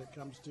pressure that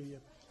comes to you,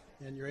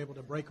 and you're able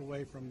to break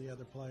away from the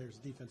other players,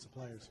 defensive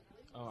players.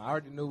 I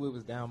already knew we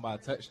was down by a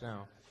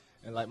touchdown.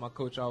 And like my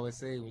coach always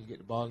say, when you get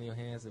the ball in your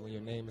hands and when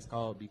your name is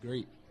called, be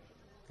great.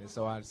 And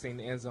so I seen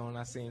the end zone,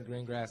 I seen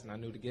green grass, and I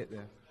knew to get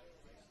there.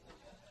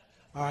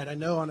 All right, I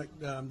know on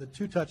the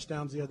 2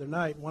 touchdowns the other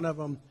night, one of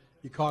them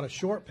you caught a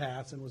short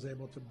pass and was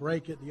able to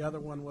break it. The other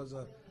one was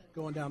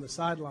going down the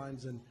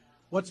sidelines. And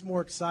what's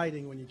more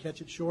exciting, when you catch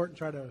it short and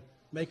try to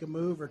make a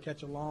move or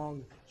catch a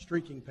long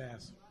streaking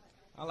pass?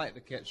 I like to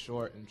catch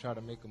short and try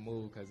to make a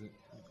move because it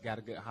got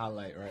a good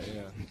highlight right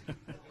there.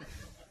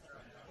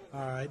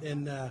 All right,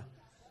 and I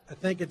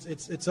think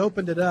it's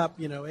opened it up.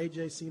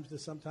 AJ seems to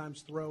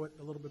sometimes throw it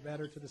a little bit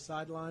better to the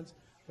sidelines,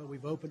 but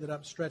we've opened it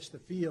up, stretched the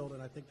field,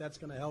 and I think that's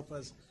going to help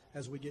us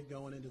as we get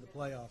going into the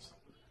playoffs.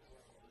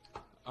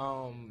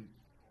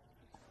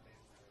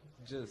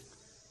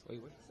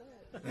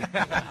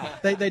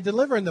 They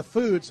delivering the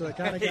food, so it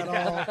kind of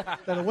got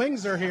all the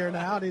wings are here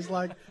now, and he's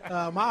like,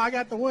 Ma, I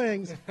got the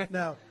wings.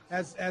 No,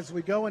 as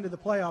we go into the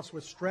playoffs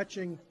with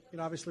stretching,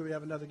 obviously we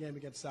have another game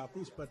against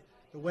Southeast, but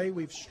the way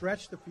we've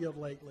stretched the field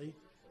lately,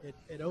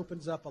 it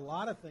opens up a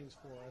lot of things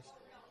for us,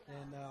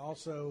 and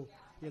also,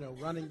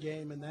 running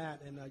game and that,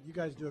 and you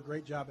guys do a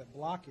great job at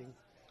blocking.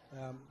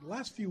 The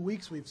last few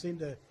weeks we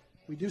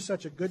do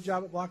such a good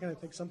job at blocking, I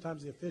think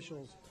sometimes the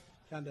officials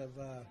kind of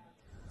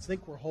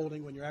think we're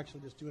holding when you're actually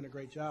just doing a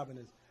great job, and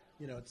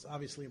it's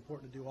obviously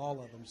important to do all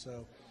of them.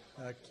 So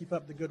keep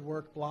up the good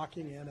work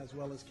blocking and as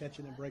well as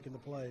catching and breaking the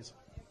plays.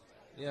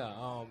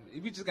 Yeah,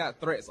 we just got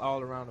threats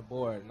all around the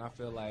board, and I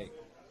feel like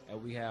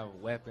we have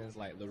weapons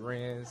like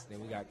Lorenz,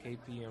 then we got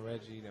KP and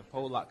Reggie, then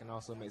Pollock can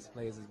also make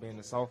plays as being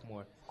a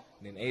sophomore.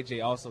 And then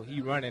AJ also, he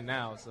running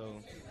now, so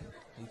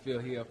he feel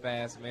he a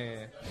fast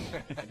man.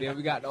 And then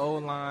we got the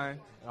O-line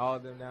and all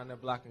of them down there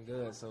blocking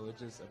good, so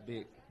it's just a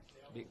big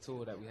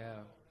tool that we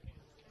have.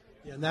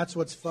 Yeah, and that's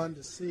what's fun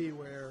to see,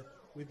 where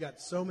we've got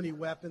so many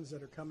weapons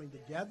that are coming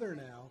together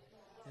now,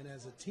 and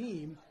as a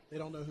team, they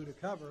don't know who to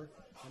cover.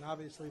 And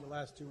obviously the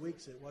last 2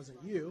 weeks it wasn't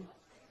you,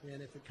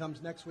 and if it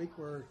comes next week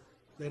where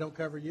they don't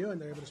cover you and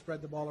they're able to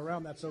spread the ball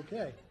around, that's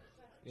okay.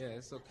 Yeah,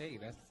 it's okay.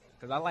 That's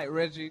because I like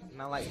Reggie,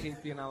 and I like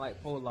KP, and I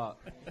like Pollock.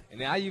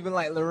 And then I even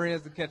like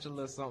Lorenz to catch a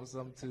little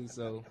something too.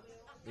 So,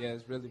 yeah,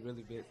 it's really,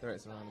 really big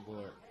threats around the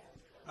board.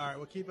 All right,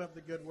 well, keep up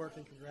the good work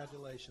and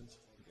congratulations.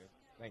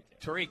 Thank you.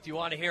 Tariq, do you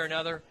want to hear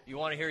another? You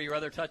want to hear your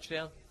other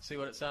touchdown? See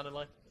what it sounded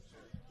like?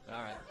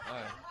 All right.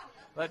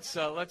 Let's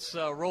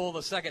roll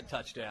the second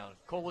touchdown.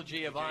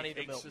 Colagiovanni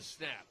to Milton. The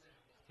snap.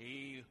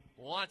 He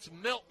wants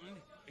Milton.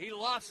 He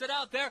lofts it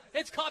out there.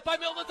 It's caught by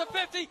Milton at the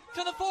 50,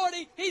 to the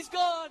 40. He's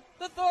gone.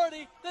 The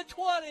 30, the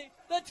 20,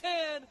 the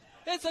 10.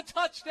 It's a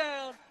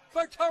touchdown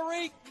for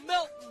Tariq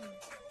Milton.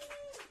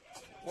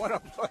 What a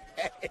play.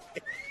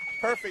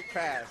 Perfect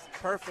pass.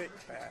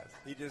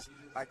 He just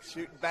like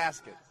shooting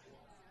baskets.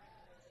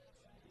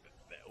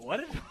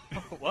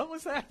 What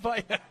was that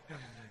by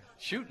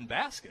shooting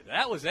basket?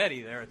 That was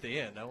Eddie there at the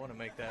end. I want to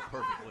make that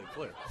perfectly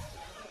clear.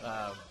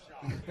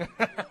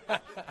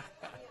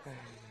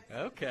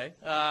 Okay.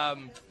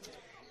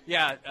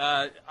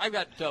 I've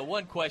got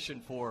one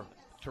question for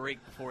Tariq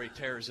before he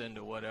tears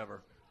into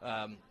whatever.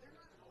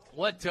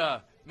 What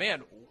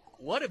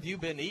have you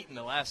been eating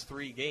the last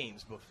 3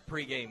 games,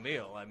 pregame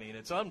meal? I mean,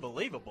 it's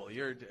unbelievable.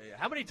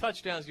 How many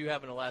touchdowns do you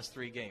have in the last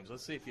 3 games?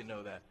 Let's see if you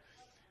know that.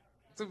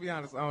 To be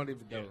honest, I don't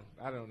even know.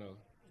 I don't know.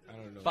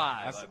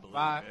 5, I believe.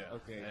 5? Yeah.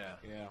 Okay.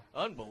 Yeah.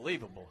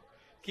 Unbelievable.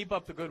 Keep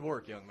up the good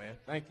work, young man.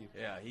 Thank you.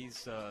 Yeah,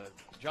 he's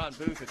John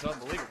Booth. It's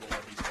unbelievable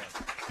what he's done.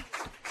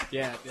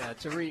 Yeah,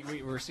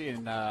 Tariq, we're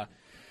seeing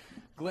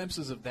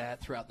glimpses of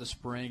that throughout the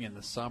spring and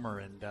the summer,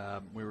 and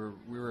we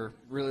were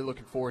really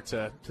looking forward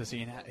to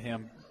seeing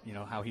him,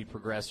 how he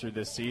progressed through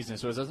this season.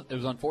 So it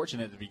was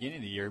unfortunate at the beginning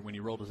of the year when he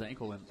rolled his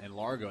ankle in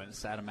Largo and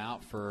sat him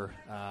out for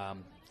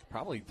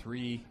probably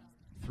three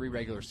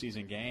regular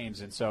season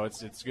games, and so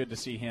it's good to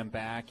see him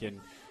back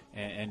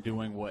and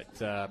doing what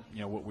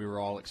what we were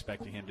all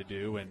expecting him to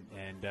do,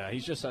 and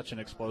he's just such an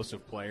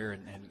explosive player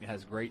and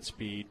has great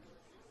speed,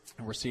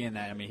 and we're seeing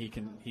that. I mean,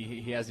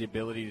 he has the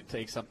ability to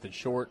take something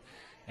short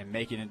and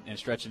make it and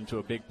stretch it into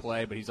a big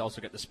play, but he's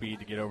also got the speed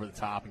to get over the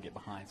top and get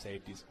behind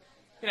safeties.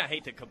 I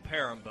hate to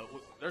compare him, but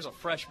there's a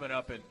freshman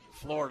up in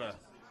Florida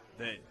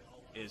that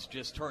is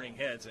just turning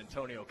heads,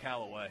 Antonio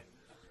Callaway.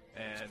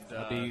 And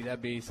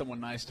that'd be someone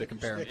nice to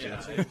compare him to. Yeah,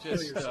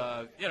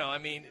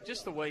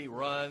 just the way he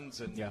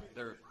runs, and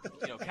they're,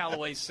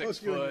 Callaway's 6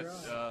 foot.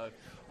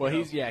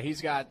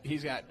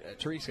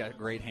 Tariq's got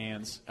great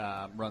hands,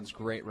 runs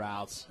great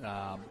routes,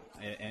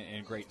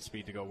 and great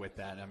speed to go with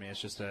that. I mean, it's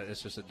just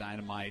a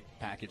dynamite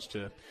package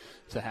to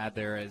have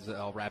there, as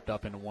all wrapped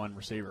up into one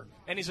receiver.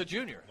 And he's a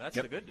junior. That's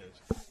the good news.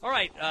 All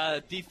right,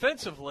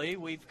 defensively,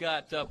 we've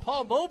got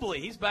Paul Mobley.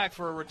 He's back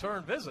for a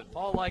return visit.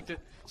 Paul liked it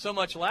so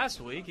much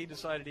last week, he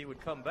decided he would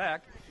come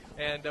back.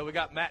 And we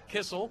got Matt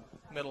Kissel,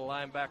 middle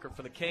linebacker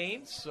for the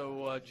Canes.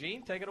 So,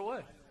 Gene, take it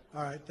away.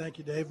 All right, thank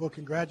you, Dave. Well,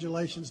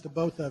 congratulations to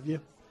both of you.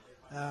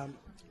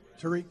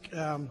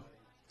 Tariq,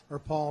 or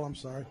Paul, I'm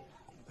sorry.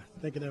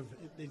 Thinking of,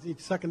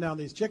 he's sucking down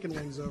these chicken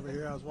wings over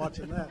here. I was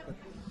watching that.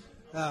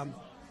 But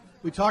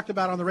we talked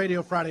about on the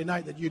radio Friday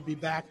night that you'd be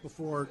back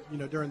before,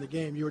 during the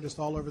game. You were just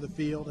all over the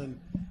field and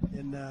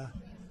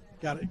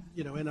got it,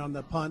 in on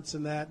the punts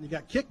and that. And you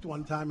got kicked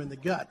one time in the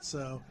gut.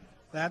 So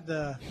that,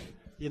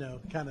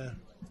 kind of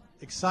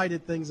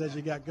excited things as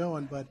you got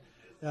going. But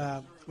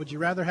would you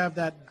rather have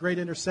that great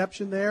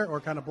interception there or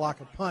kind of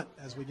block a punt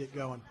as we get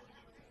going?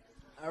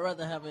 I'd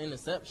rather have an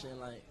interception.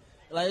 Like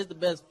it's the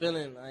best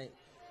feeling. Like,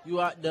 you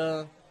out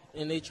there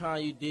and they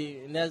trying you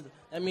dig, and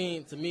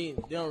to me,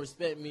 they don't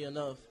respect me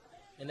enough,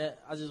 and that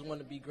I just want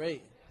to be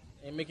great.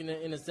 And making an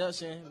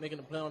interception, making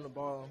a play on the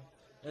ball,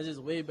 that's just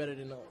way better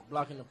than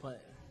blocking the punt.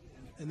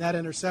 And that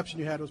interception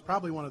you had was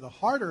probably one of the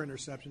harder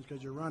interceptions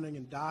because you're running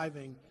and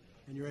diving,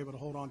 and you're able to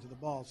hold on to the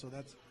ball. So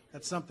that's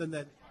something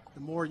that the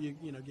more you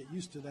get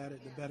used to that,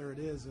 the better it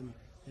is,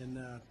 and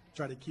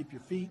try to keep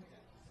your feet.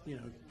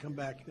 Come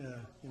back,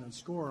 and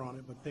score on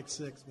it, but pick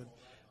 6. But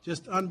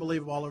just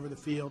unbelievable all over the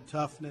field,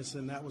 toughness,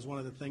 and that was one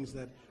of the things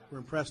that we're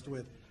impressed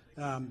with.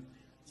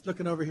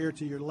 Looking over here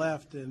to your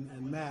left,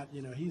 and Matt,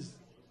 he's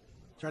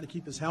trying to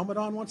keep his helmet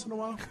on once in a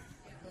while.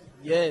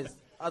 Yes,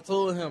 I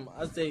told him.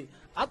 I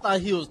thought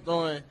he was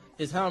throwing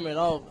his helmet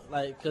off,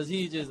 because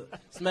he just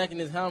smacking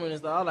his helmet and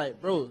stuff. I was like,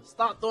 bro,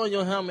 stop throwing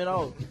your helmet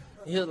off.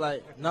 And he was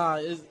like, nah,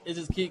 it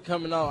just keep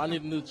coming off. I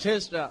need a new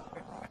chin strap.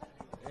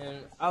 And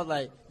I was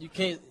like, you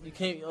can't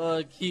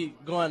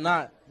keep going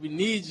out. We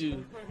need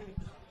you.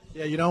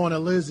 Yeah, you don't want to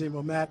lose him.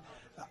 Well, Matt,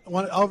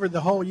 over the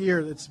whole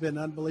year, it's been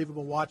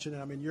unbelievable watching it.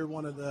 I mean, you're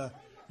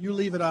you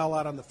leave it all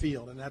out on the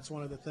field, and that's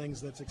one of the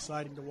things that's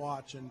exciting to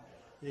watch. And,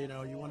 you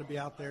want to be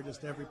out there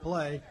just every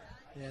play.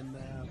 And,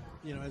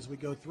 as we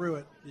go through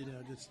it,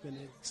 it's been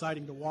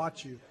exciting to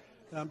watch you.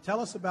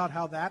 Tell us about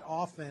how that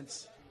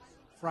offense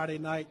Friday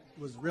night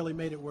really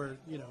made it where,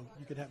 you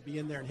could be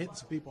in there and hitting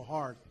some people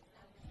hard.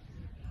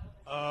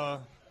 I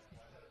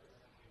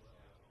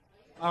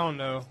don't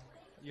know.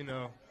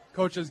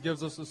 Coaches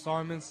gives us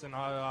assignments, and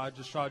I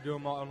just try to do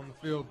them out on the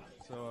field.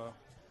 So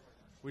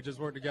we just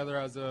work together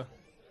as a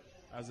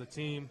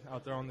team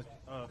out there on the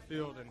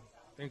field, and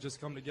things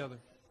just come together.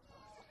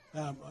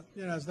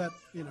 As that,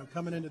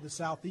 coming into the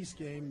Southeast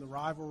game, the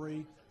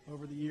rivalry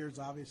over the years,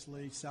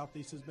 obviously,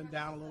 Southeast has been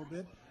down a little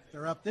bit.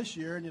 They're up this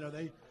year, and,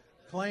 they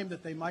claim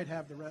that they might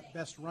have the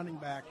best running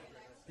back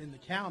in the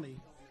county.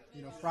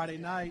 Friday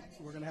night,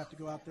 we're going to have to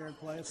go out there and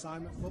play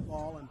assignment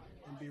football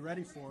and be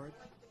ready for it.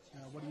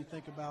 What do you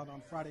think about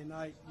on Friday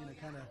night,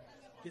 kind of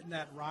getting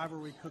that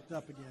rivalry cooked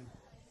up again?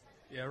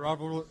 Yeah,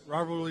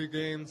 rivalry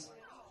games,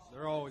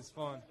 they're always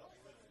fun.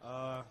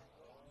 But,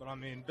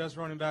 best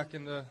running back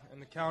in the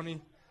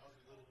county,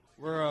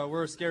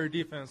 we're a scary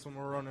defense when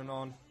we're running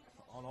on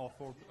all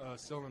 4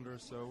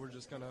 cylinders. So we're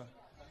just going to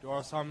do our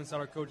assignments that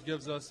our coach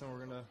gives us, and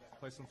we're going to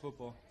play some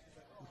football.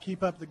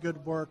 keep up the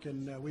good work,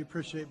 and we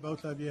appreciate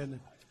both of you. And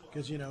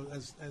because,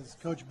 as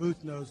Coach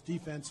Booth knows,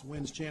 defense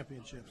wins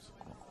championships.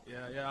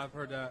 Yeah, I've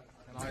heard that,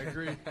 and I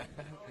agree.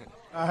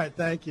 All right,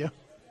 thank you.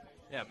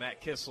 Yeah,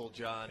 Matt Kissel,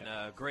 John,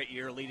 great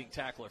year, leading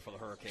tackler for the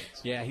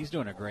Hurricanes. Yeah, he's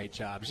doing a great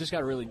job. He's just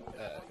got really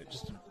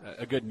just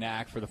a good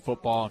knack for the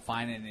football and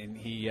finding, and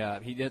he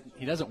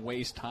doesn't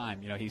waste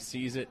time. He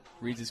sees it,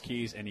 reads his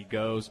keys, and he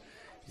goes.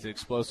 He's an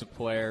explosive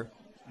player,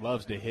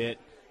 loves to hit,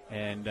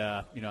 and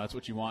that's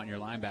what you want in your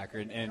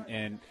linebacker.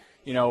 And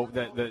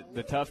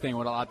the tough thing,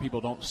 what a lot of people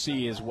don't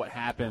see, is what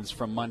happens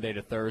from Monday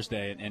to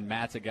Thursday. And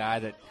Matt's a guy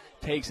that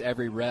takes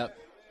every rep.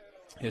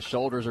 His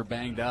shoulders are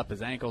banged up,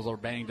 his ankles are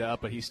banged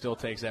up, but he still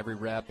takes every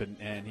rep,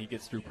 and he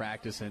gets through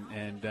practice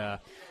and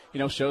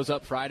shows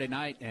up Friday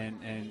night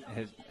and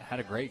has had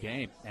a great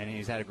game, and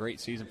he's had a great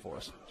season for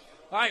us.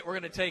 All right, we're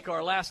going to take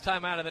our last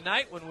time out of the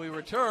night. When we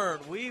return,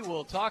 we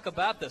will talk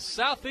about the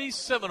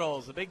Southeast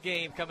Seminoles, the big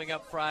game coming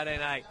up Friday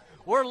night.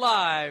 We're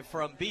live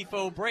from Beef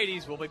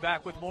O'Brady's. We'll be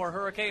back with more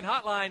Hurricane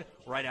Hotline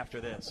right after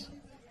this.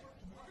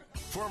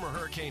 Former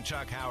Hurricane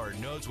Chuck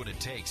Howard knows what it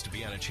takes to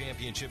be on a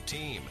championship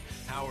team.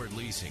 Howard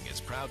Leasing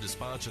is proud to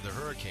sponsor the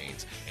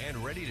Hurricanes and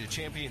ready to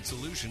champion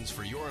solutions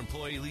for your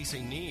employee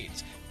leasing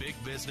needs. Big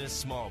business,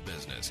 small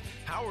business.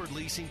 Howard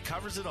Leasing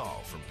covers it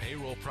all, from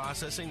payroll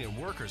processing and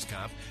workers'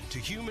 comp to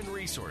human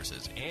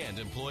resources and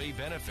employee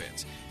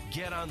benefits.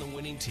 Get on the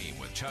winning team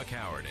with Chuck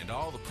Howard and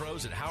all the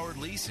pros at Howard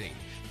Leasing.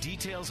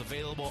 Details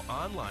available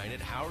online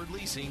at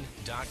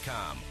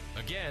howardleasing.com.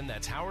 Again,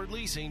 that's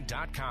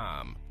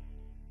howardleasing.com.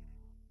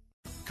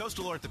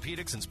 Coastal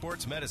Orthopedics and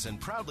Sports Medicine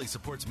proudly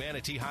supports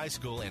Manatee High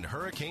School and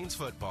Hurricanes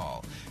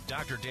football.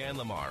 Dr. Dan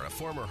Lamar, a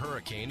former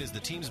Hurricane, is the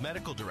team's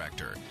medical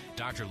director.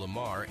 Dr.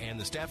 Lamar and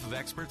the staff of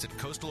experts at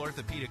Coastal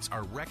Orthopedics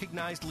are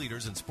recognized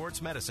leaders in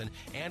sports medicine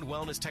and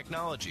wellness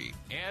technology.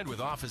 And with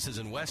offices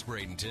in West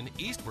Bradenton,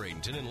 East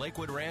Bradenton, and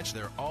Lakewood Ranch,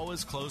 they're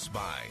always close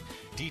by.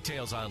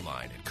 Details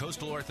online at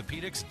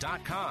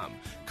coastalorthopedics.com.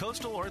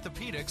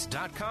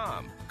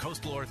 Coastalorthopedics.com.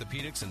 Coastal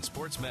Orthopedics and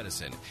Sports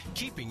Medicine,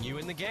 keeping you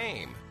in the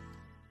game.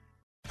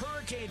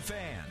 Hurricane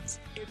fans,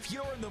 if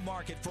you're in the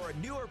market for a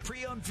newer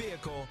pre-owned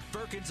vehicle,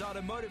 Firkins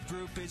Automotive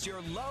Group is your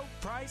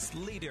low-price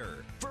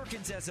leader.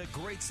 Firkins has a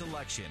great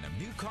selection of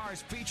new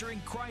cars featuring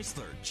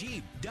Chrysler,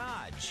 Jeep,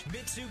 Dodge,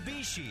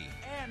 Mitsubishi,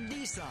 and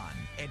Nissan.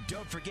 And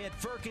don't forget,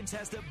 Firkins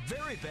has the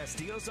very best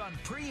deals on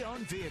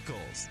pre-owned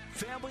vehicles.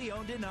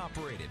 Family-owned and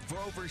operated for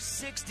over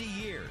 60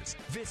 years.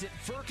 Visit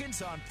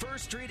Firkins on 1st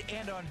Street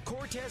and on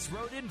Cortez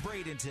Road in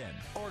Bradenton,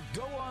 or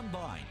go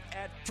online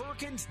at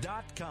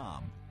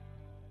Firkins.com.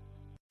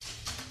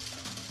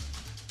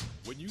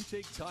 When you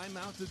take time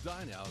out to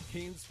dine out,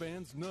 Canes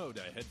fans know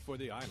to head for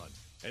the island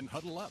and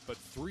huddle up at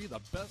 3 of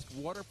the best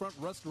waterfront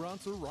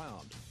restaurants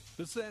around.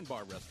 The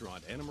Sandbar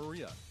Restaurant, Anna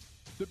Maria,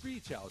 the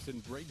Beach House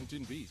in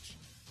Bradenton Beach,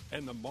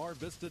 and the Mar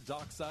Vista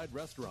Dockside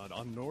Restaurant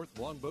on North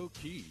Longboat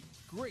Key.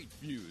 Great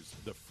views,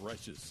 the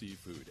freshest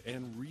seafood,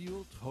 and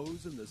real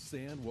toes in the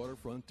sand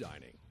waterfront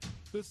dining.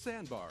 The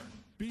Sandbar,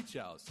 Beach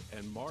House,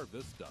 and Mar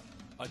Vista.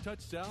 A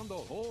touchdown the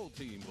whole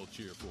team will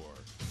cheer for.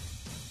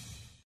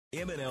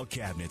 M&L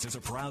Cabinets is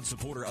a proud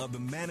supporter of the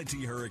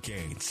Manatee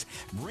Hurricanes.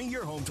 Bring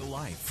your home to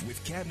life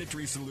with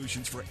cabinetry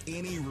solutions for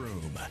any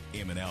room.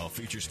 M&L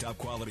features top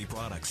quality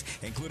products,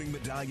 including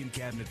medallion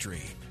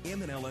cabinetry.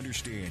 M&L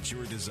understands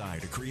your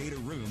desire to create a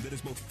room that is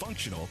both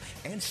functional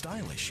and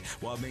stylish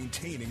while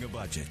maintaining a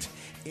budget.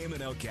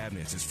 M&L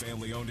Cabinets is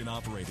family owned and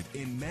operated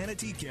in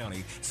Manatee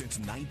County since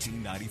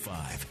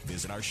 1995.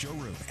 Visit our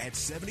showroom at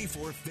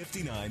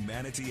 7459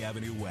 Manatee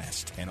Avenue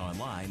West and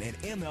online at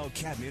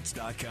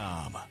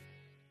mlcabinets.com.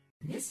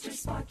 Mr.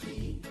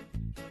 Sparky,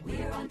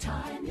 we're on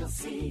time, you'll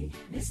see.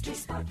 Mr.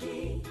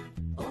 Sparky,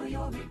 or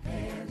your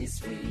repair is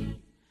free.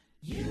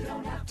 You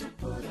don't have to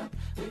put up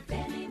with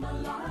any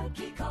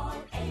malarkey. Call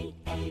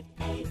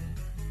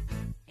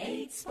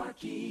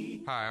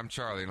 888-8-Sparky. Hi, I'm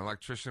Charlie, an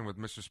electrician with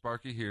Mr.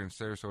 Sparky here in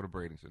Sarasota,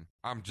 Bradenton.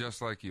 I'm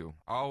just like you,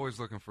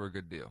 always looking for a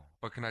good deal.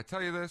 But can I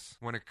tell you this?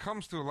 When it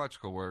comes to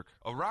electrical work,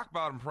 a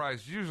rock-bottom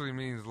price usually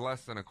means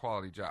less than a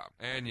quality job.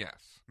 And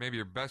yes, maybe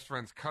your best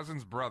friend's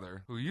cousin's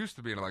brother, who used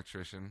to be an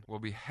electrician, will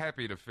be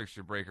happy to fix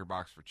your breaker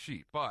box for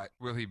cheap. But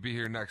will he be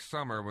here next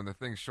summer when the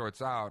thing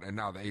shorts out and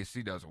now the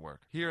AC doesn't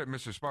work? Here at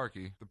Mr.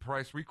 Sparky, the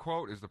price we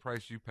quote is the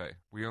price you pay.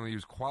 We only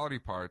use quality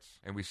parts,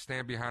 and we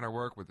stand behind our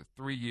work with a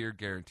 3-year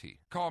guarantee.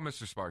 Call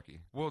Mr.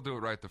 Sparky. We'll do it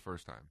right the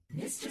first time.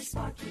 Mr.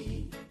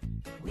 Sparky,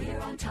 we're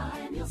on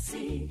time, you'll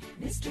see.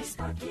 Mr.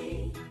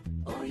 Sparky,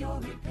 or your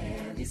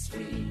repair is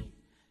free.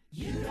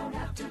 You don't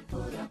have to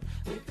put up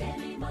with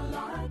any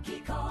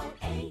malarkey. Call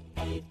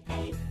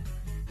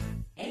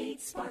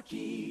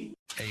 888-8-Sparky.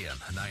 AM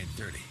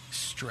 930,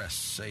 Stress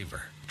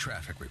Saver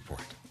Traffic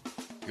Report.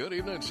 Good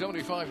evening.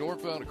 75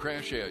 northbound, a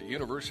crash at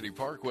University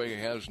Parkway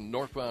has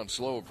northbound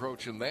slow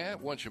approaching that.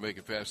 Once you make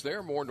it past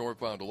there, more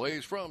northbound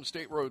delays from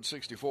State Road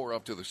 64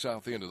 up to the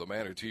south end of the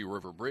Manatee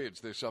River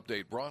Bridge. This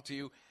update brought to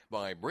you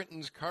by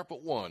Britton's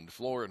Carpet One,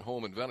 Floor and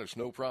Home in Venice.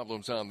 No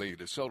problems on the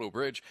DeSoto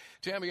Bridge.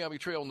 Tamiami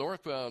Trail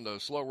northbound, a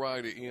slow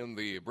ride in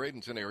the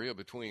Bradenton area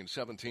between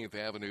 17th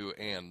Avenue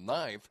and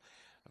 9th.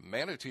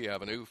 Manatee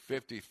Avenue,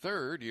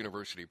 53rd,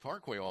 University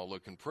Parkway, all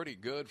looking pretty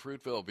good.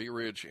 Fruitville, Bee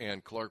Ridge,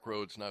 and Clark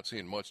Roads, not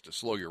seeing much to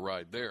slow your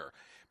ride there.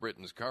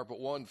 Britain's Carpet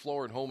One,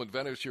 Floor and Home in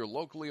Venice, your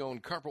locally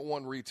owned Carpet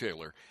One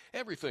retailer.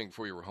 Everything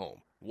for your home.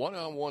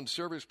 One-on-one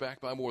service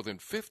backed by more than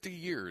 50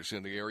 years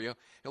in the area.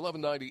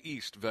 1190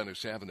 East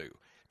Venice Avenue.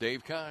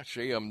 Dave Koch,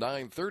 AM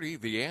 930,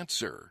 The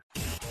Answer.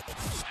 Allen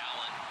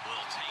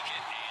will take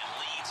it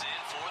and leads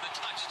in for the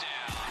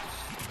touchdown.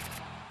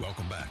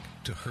 Welcome back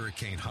to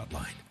Hurricane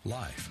Hotline,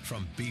 live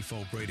from Beef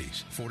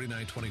O'Brady's,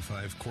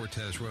 4925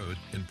 Cortez Road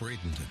in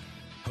Bradenton.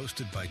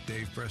 Hosted by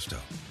Dave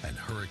Bristow and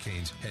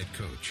Hurricanes head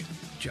coach,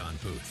 John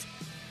Booth.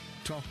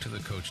 Talk to the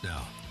coach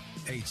now,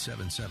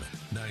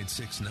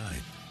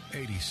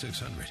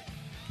 877-969-8600.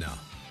 Now,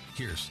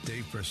 here's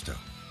Dave Bristow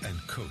and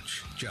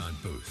Coach John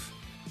Booth.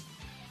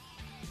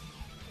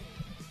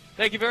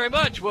 Thank you very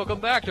much.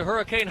 Welcome back to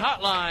Hurricane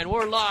Hotline.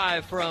 We're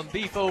live from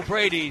Beef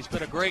O'Brady's.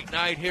 Been a great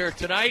night here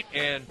tonight,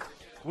 and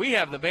we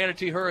have the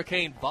Manatee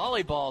Hurricane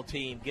volleyball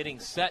team getting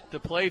set to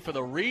play for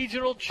the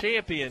regional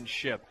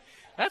championship.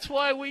 That's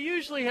why we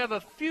usually have a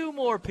few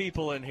more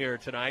people in here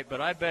tonight, but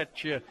I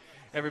bet you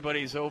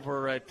everybody's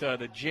over at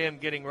the gym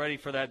getting ready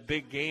for that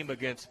big game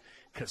against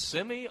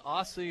Kissimmee,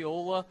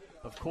 Osceola.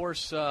 Of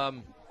course,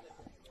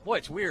 boy,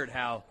 it's weird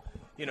how,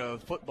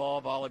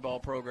 football,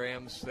 volleyball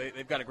programs,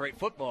 they've got a great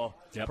football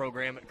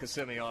program at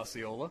Kissimmee,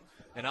 Osceola.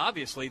 And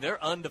obviously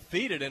they're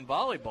undefeated in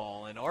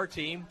volleyball, and our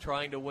team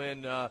trying to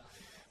win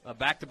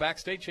back-to-back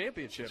state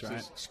championships. Right.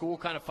 Is school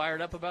kind of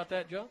fired up about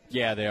that, John?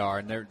 Yeah, they are,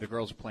 and the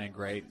girls are playing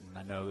great, and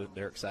I know that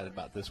they're excited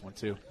about this one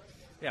too.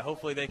 Yeah,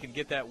 hopefully they can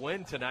get that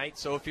win tonight.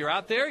 So if you're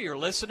out there, you're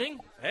listening,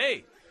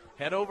 hey,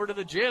 head over to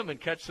the gym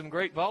and catch some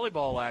great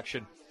volleyball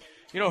action.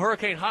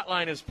 Hurricane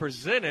Hotline is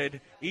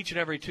presented each and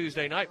every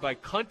Tuesday night by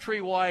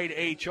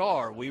Countrywide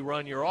HR. We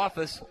run your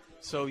office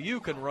so you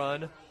can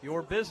run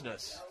your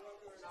business.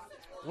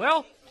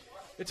 Well,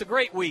 it's a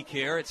great week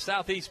here. It's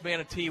Southeast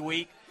Manatee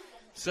Week.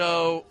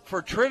 So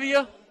for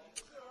trivia,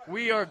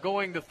 we are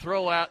going to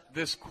throw out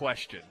this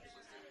question.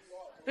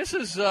 This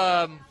is,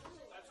 I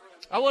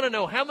want to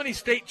know how many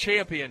state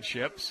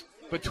championships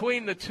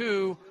between the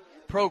two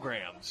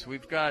programs.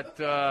 We've got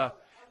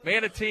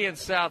Manatee and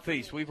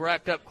Southeast. We've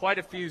racked up quite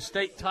a few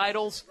state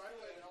titles.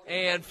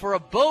 And for a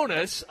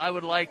bonus, I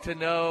would like to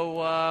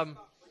know,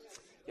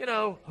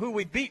 who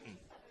we've beaten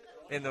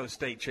in those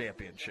state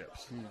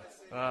championships.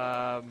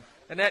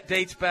 And that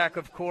dates back,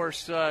 of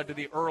course, to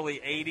the early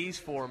 80s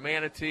for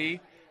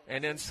Manatee.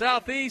 And then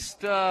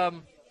Southeast,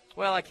 well,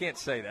 I can't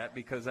say that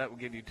because that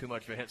would give you too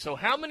much of a hint. So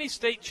how many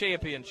state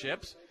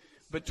championships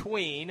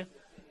between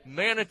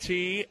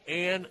Manatee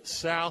and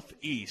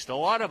Southeast? A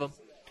lot of them.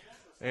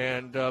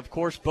 And, of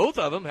course, both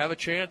of them have a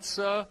chance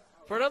for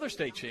another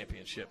state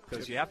championship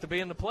because you have to be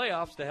in the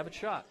playoffs to have a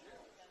shot.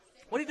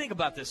 What do you think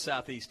about this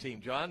Southeast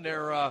team, John?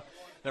 They're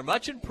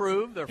much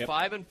improved. They're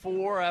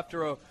 5-4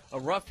 after a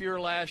rough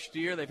year last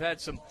year. They've had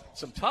some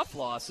tough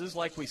losses.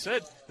 Like we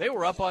said, they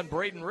were up on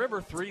Braden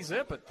River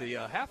 3-0 at the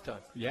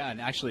halftime. Yeah,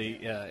 and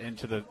actually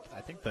into the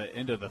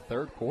end of the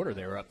third quarter,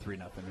 they were up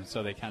 3-0, and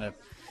so they kind of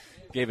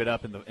gave it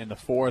up in the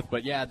fourth.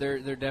 But yeah, they're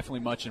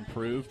definitely much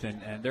improved,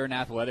 and they're an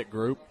athletic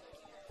group.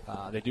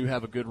 They do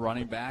have a good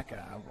running back.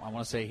 I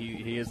want to say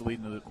he is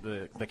leading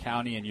the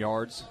county in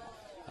yards,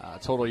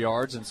 total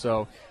yards, and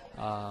so.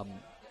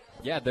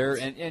 They're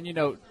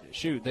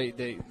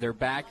they're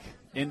back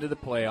into the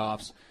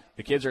playoffs.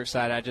 The kids are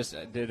excited. I just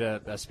did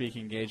a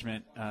speaking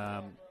engagement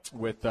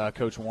with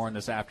Coach Warren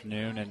this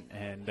afternoon,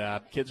 and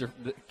kids are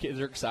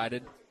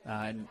excited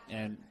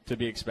and to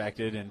be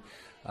expected,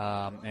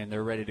 and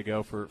they're ready to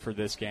go for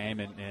this game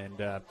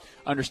and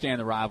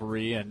understand the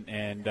rivalry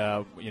and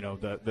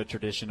the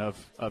tradition of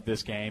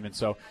this game, and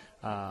so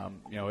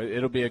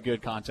it'll be a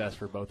good contest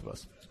for both of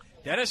us.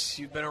 Dennis,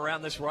 you've been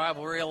around this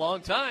rivalry a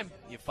long time.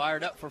 You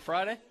fired up for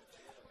Friday?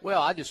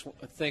 Well, I just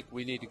think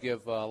we need to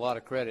give a lot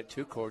of credit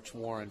to Coach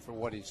Warren for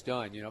what he's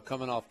done.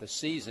 Coming off the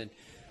season,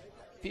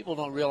 people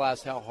don't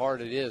realize how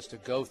hard it is to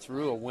go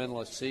through a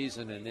winless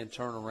season and then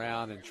turn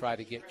around and try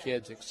to get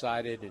kids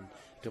excited and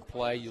to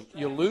play.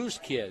 You lose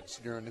kids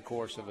during the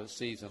course of a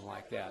season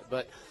like that.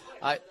 But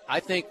I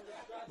think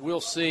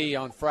we'll see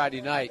on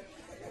Friday night,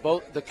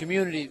 the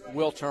community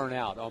will turn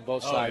out on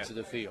both sides of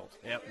the field,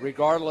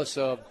 regardless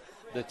of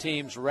the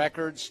team's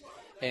records,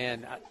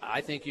 and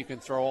I think you can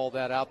throw all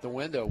that out the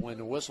window when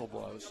the whistle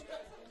blows.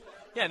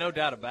 Yeah, no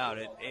doubt about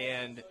it.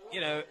 And,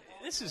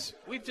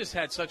 we've just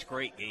had such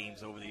great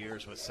games over the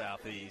years with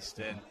Southeast.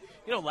 And,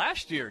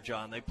 last year,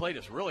 John, they played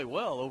us really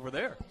well over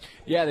there.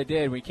 Yeah, they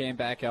did. We came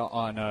back out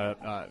on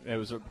it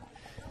was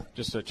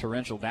just a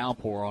torrential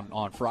downpour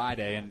on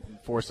Friday and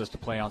forced us to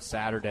play on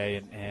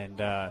Saturday. And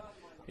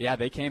Yeah,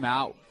 they came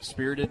out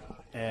spirited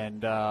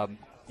and, and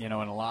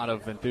a lot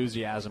of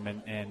enthusiasm,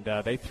 and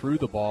they threw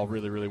the ball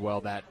really, really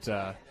well.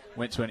 That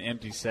went to an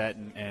empty set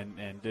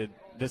and did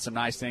some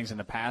nice things in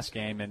the pass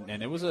game,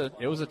 and it was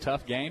a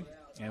tough game.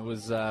 It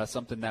was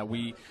something that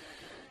we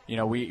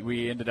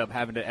ended up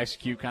having to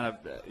execute kind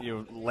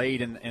of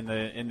late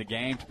in the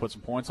game to put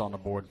some points on the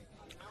board.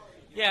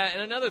 Yeah,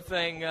 and another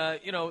thing,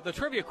 the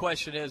trivia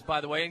question is, by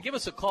the way, and give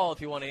us a call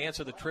if you want to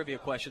answer the trivia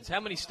questions. How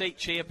many state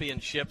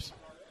championships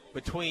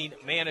between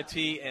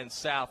Manatee and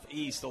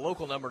Southeast? The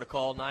local number to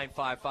call,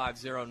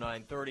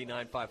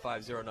 955-0930,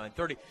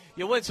 955-0930.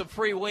 You'll win some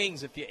free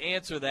wings if you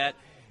answer that.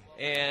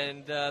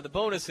 And the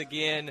bonus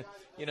again,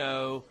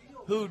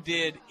 who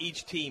did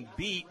each team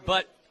beat?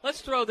 But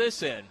let's throw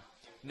this in.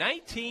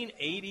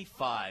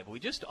 1985. We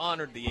just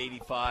honored the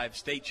 85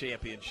 state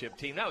championship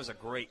team. That was a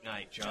great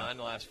night, John,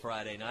 last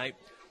Friday night.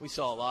 We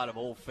saw a lot of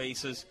old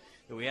faces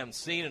that we haven't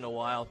seen in a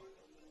while.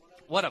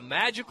 What a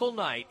magical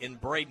night in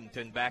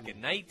Bradenton back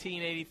in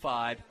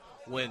 1985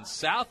 when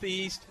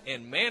Southeast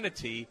and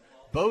Manatee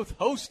both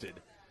hosted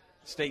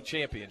state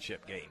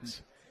championship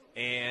games.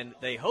 And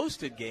they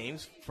hosted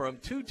games from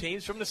two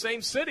teams from the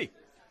same city.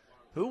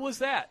 Who was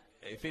that?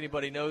 If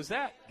anybody knows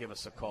that, give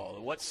us a call.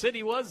 What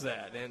city was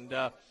that? And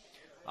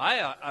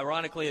I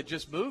ironically had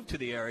just moved to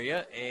the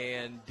area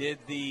and did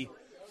the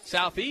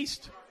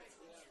Southeast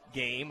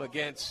game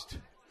against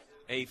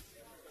a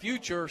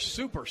future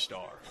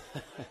superstar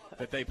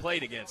that they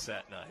played against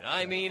that night.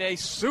 I mean, a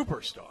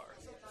superstar.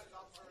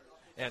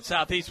 And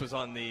Southeast was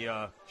on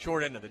the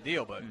short end of the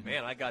deal, but,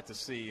 man, I got to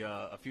see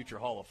a future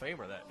Hall of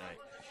Famer that night.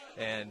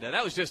 And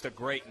that was just a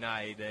great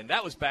night. And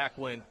that was back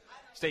when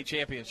state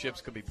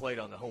championships could be played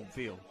on the home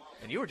field.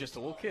 And you were just a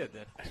little kid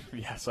then.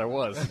 Yes, I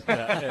was.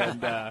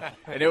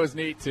 And it was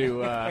neat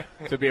to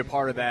be a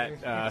part of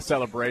that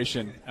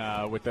celebration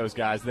with those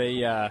guys. They,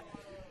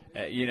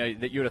 that you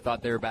would have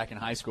thought they were back in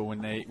high school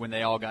when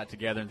they all got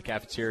together in the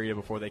cafeteria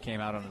before they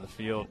came out onto the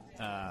field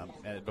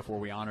before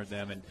we honored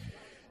them, and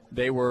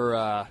they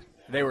were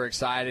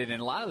excited.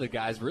 And a lot of the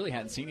guys really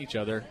hadn't seen each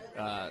other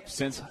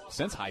since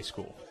high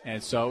school,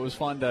 and so it was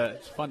fun to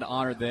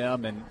honor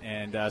them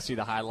and see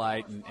the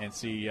highlight and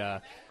see.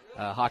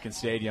 Hawkins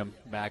Stadium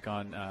back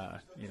on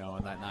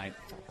on that night.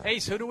 Hey,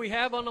 so who do we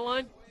have on the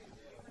line?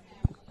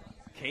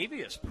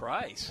 Cavius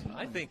Price.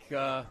 I think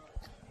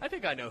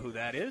I know who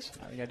that is.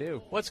 I think I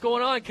do. What's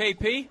going on,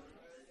 KP?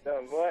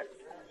 What?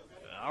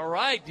 All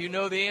right. Do you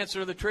know the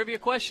answer to the trivia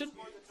question?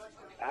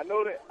 I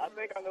know that. I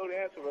think I know the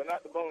answer, but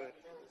not the bonus.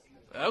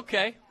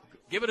 Okay.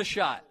 Give it a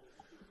shot.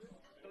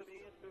 Know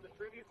the answer to the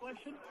trivia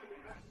question?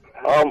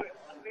 I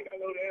think I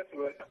know the answer,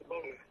 but not the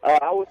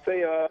bonus. I would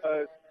say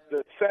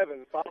the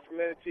 7, 5 from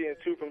Manatee and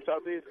 2 from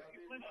Southeast.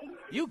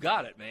 You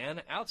got it,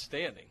 man.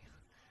 Outstanding.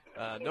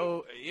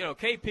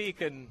 KP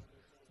can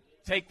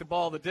take the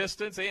ball the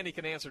distance, and he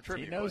can answer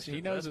trivia questions. He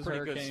knows That's his pretty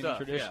good Hurricane stuff.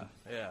 tradition.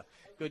 Yeah.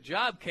 Good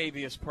job,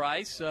 Cavius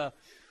Price.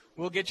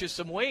 We'll get you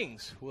some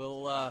wings.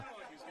 We'll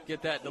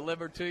get that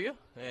delivered to you.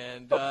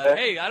 And,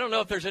 hey, I don't know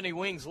if there's any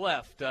wings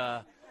left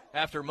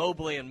after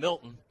Mobley and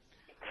Milton.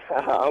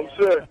 I'm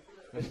sure.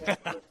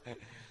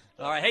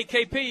 All right. Hey,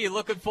 KP, you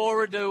looking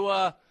forward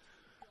to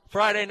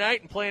Friday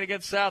night and playing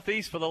against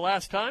Southeast for the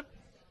last time?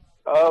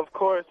 Of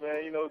course,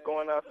 man.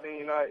 Going out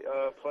senior night,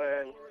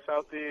 playing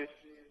Southeast,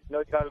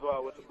 you got to go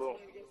out with the boom.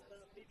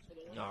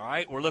 All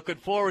right. We're looking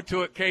forward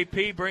to it,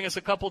 KP. Bring us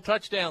a couple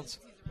touchdowns.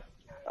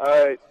 All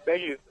right.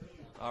 Thank you.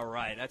 All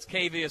right. That's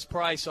Cavius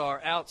Price,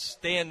 our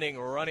outstanding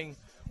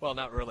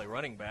not really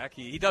running back.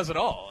 He does it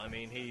all. I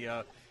mean, he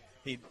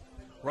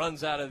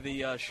runs out of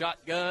the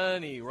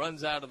shotgun. He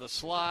runs out of the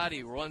slot.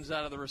 He runs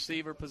out of the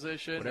receiver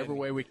position. Whatever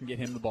way we can get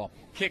him the ball.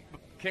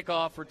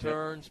 Kickoff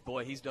returns. Yep.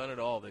 Boy, he's done it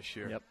all this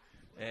year. Yep.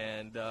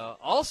 And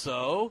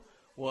also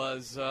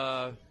was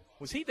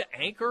he the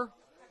anchor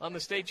on the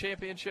state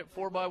championship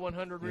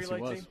 4x100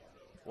 relay team?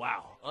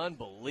 Wow,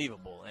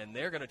 unbelievable. And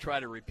they're going to try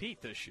to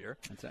repeat this year.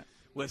 That's it.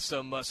 With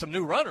some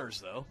new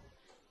runners, though.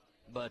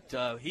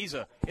 But he's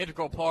an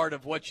integral part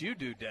of what you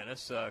do,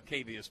 Dennis,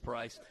 Cavius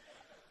Price.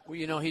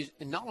 Well, he's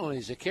not only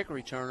is a kick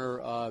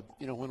returner,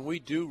 when we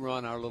do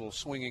run our little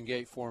swinging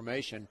gate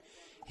formation,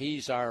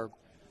 he's our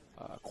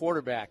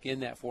quarterback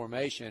in that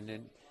formation.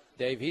 And,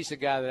 Dave, he's the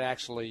guy that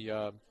actually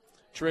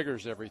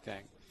triggers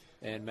everything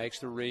and makes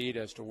the read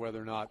as to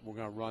whether or not we're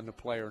going to run the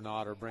play or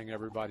not or bring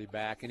everybody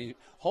back. And he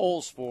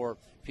holds for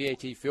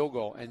PAT field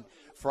goal. And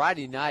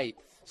Friday night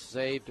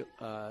saved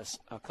a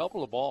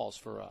couple of balls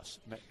for us.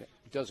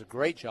 He does a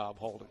great job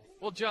holding.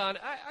 Well, John,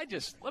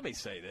 let me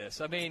say this.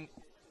 I mean,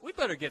 we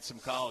better get some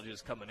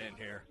colleges coming in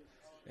here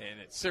and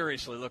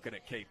seriously looking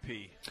at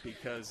KP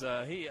because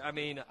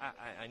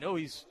I know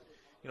he's,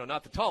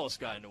 not the tallest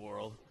guy in the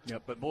world.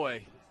 Yep. But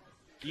boy,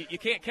 you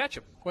can't catch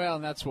him. Well,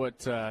 and that's what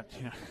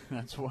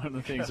that's one of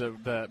the things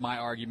of my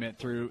argument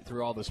through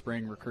all the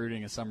spring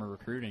recruiting and summer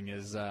recruiting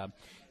is, a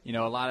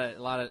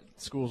lot of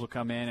schools will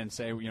come in and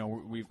say,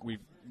 we've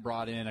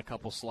brought in a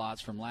couple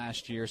slots from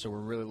last year, so we're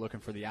really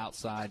looking for the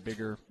outside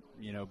bigger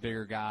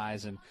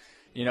guys, and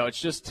it's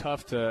just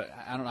tough to.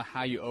 I don't know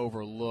how you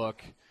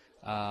overlook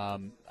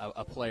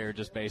a player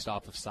just based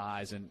off of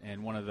size.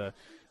 And one of the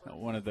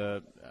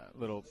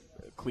little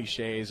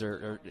cliches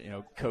or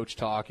coach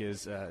talk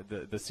is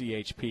the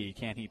CHP,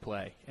 can he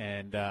play?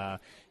 And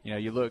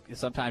you look,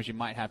 sometimes you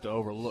might have to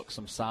overlook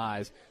some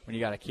size when you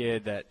got a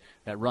kid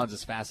that runs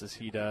as fast as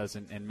he does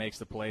and makes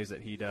the plays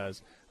that he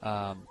does.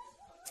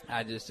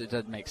 It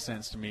doesn't make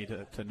sense to me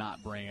to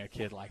not bring a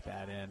kid like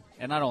that in.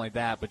 And not only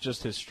that, but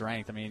just his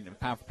strength. I mean,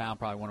 pound for pound,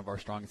 probably one of our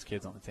strongest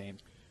kids on the team.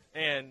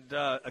 And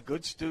a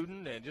good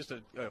student and just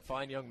a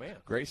fine young man.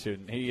 Great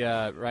student. He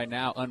right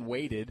now,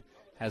 unweighted,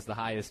 has the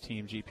highest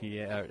team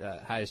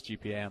GPA, highest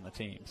GPA on the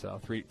team. So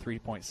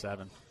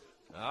 3.7.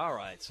 All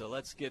right, so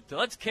let's get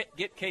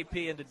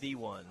KP into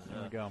D1.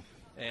 There we go.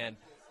 And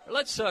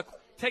let's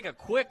take a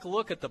quick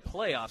look at the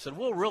playoffs, and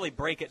we'll really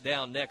break it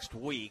down next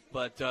week.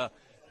 But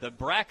the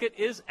bracket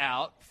is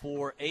out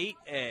for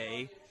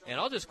 8A, and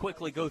I'll just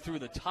quickly go through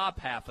the top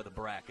half of the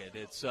bracket.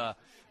 It's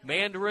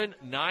Mandarin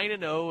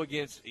 9-0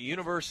 against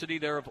University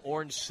there of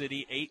Orange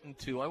City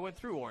 8-2. I went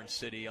through Orange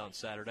City on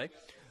Saturday.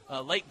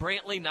 Lake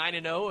Brantley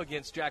 9-0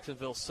 against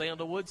Jacksonville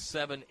Sandalwood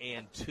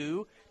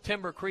 7-2.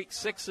 Timber Creek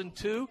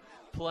 6-2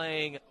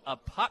 playing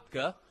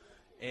Apopka,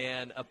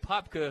 and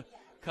Apopka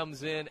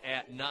comes in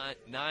at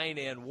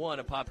 9-1.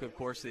 Apopka, of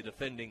course, the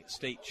defending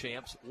state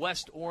champs.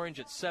 West Orange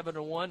at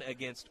 7-1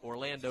 against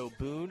Orlando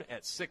Boone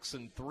at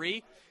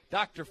 6-3.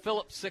 Dr.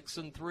 Phillips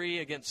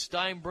 6-3 against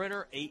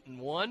Steinbrenner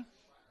 8-1.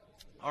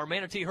 Our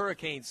Manatee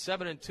Hurricanes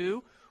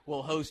 7-2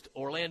 will host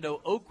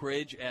Orlando Oak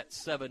Ridge at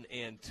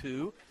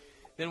 7-2.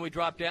 Then we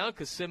drop down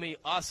Kissimmee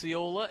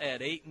Osceola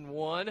at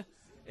 8-1,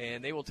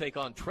 and they will take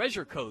on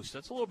Treasure Coast.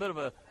 That's a little bit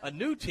of a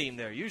new team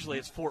there. Usually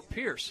it's Fort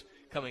Pierce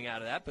coming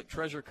out of that, but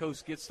Treasure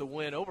Coast gets the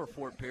win over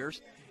Fort Pierce,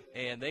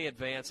 and they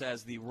advance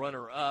as the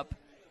runner-up.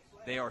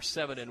 They are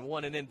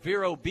 7-1. And then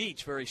Vero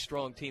Beach, very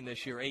strong team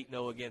this year,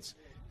 8-0 against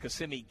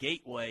Kissimmee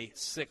Gateway,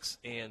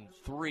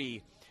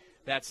 6-3.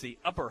 That's the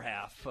upper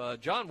half.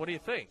 John, what do you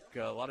think?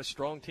 A lot of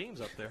strong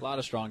teams up there. A lot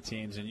of strong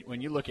teams, and when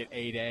you look at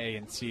 8A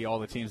and see all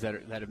the teams that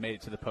have made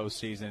it to the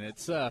postseason,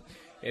 it's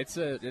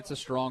a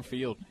strong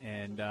field,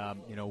 and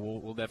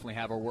we'll definitely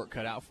have our work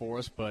cut out for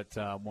us. But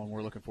one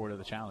we're looking forward to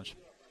the challenge.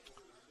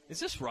 Is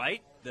this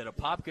right that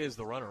Apopka is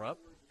the runner-up?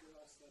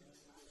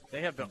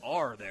 They have the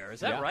R there.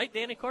 Is that right,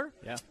 Danny Carter?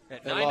 Yeah.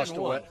 At they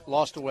 9-1.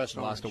 lost to West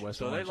Orange.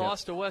 So they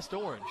lost to West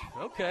Orange.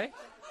 Okay.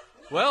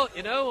 Well,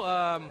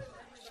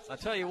 I'll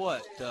tell you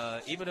what,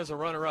 even as a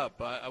runner-up,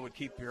 I would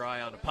keep your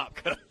eye on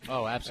Apopka.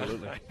 Oh,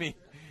 absolutely. I mean,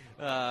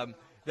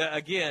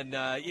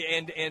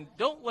 and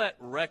don't let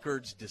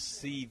records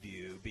deceive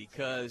you,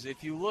 because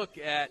if you look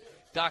at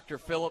Dr.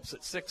 Phillips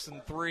at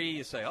 6-3,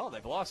 you say, oh,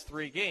 they've lost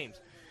 3 games.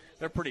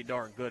 They're pretty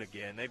darn good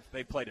again.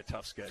 They played a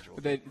tough schedule.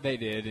 They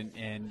did,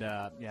 and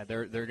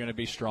they're going to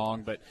be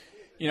strong. But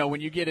when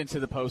you get into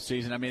the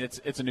postseason, I mean,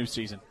 it's a new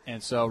season,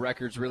 and so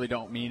records really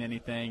don't mean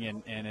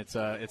anything. And it's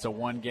a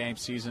 1-game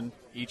season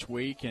each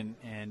week, and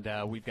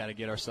we've got to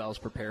get ourselves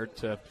prepared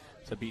to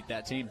beat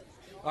that team.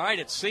 All right,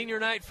 it's senior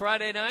night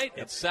Friday night.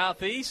 It's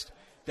Southeast.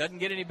 Doesn't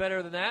get any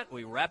better than that.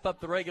 We wrap up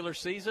the regular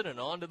season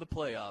and on to the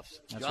playoffs.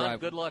 That's John, right.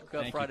 Good luck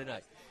Friday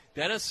night.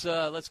 Dennis,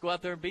 let's go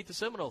out there and beat the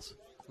Seminoles.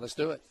 Let's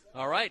do it.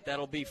 All right,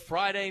 that'll be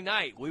Friday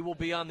night. We will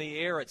be on the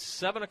air at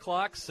 7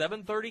 o'clock,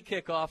 7:30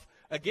 kickoff.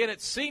 Again,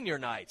 it's senior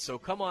night, so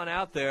come on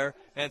out there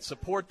and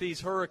support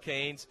these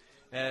Hurricanes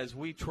as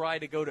we try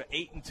to go to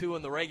 8-2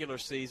 in the regular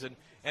season.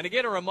 And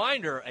again, a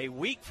reminder, a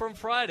week from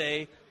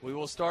Friday, we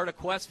will start a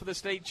quest for the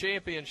state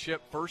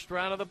championship, first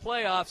round of the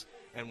playoffs,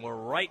 and we're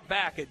right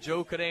back at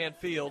Joe Cadan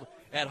Field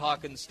at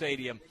Hawkins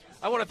Stadium.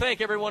 I want to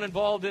thank everyone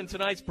involved in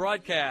tonight's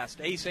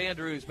broadcast. Ace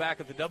Andrews back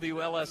at the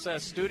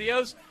WLSS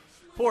studios.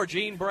 For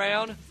Gene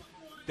Brown,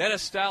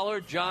 Dennis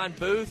Stowler, John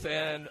Booth,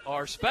 and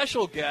our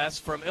special guests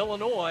from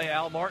Illinois,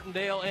 Al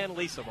Martindale and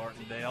Lisa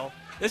Martindale.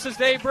 This is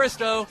Dave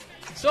Bristow.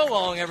 So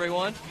long,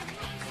 everyone.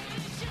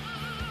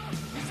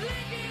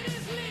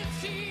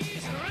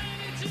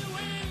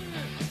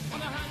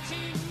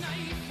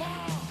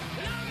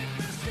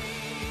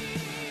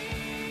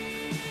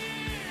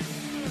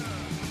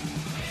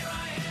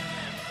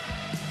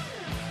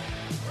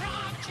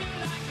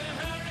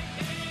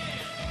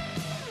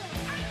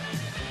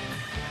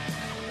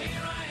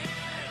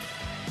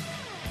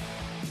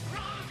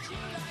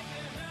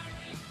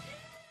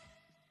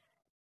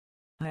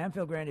 Hi, I'm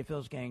Phil Grandy,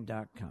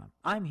 philsgang.com.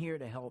 I'm here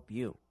to help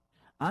you.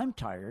 I'm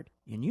tired,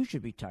 and you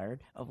should be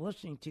tired, of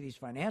listening to these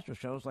financial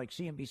shows like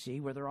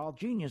CNBC where they're all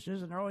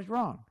geniuses and they're always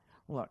wrong.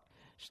 Look,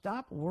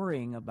 stop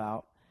worrying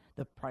about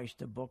the price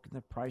to book and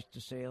the price to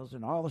sales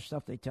and all the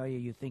stuff they tell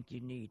you think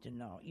you need to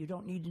know. You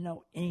don't need to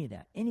know any of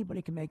that.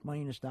 Anybody can make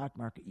money in the stock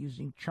market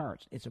using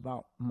charts. It's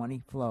about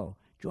money flow.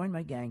 Join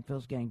my gang,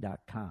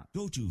 philsgang.com.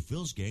 Go to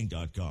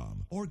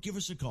philsgang.com or give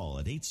us a call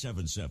at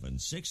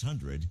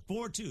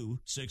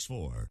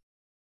 877-600-4264.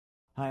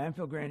 Hi, I'm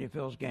Phil Grandy,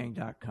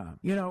 philsgang.com.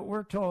 You know,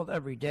 we're told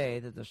every day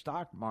that the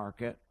stock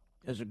market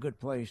is a good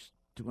place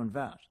to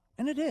invest.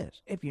 And it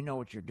is, if you know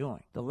what you're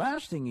doing. The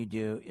last thing you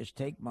do is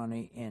take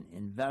money and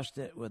invest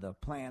it with a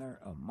planner,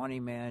 a money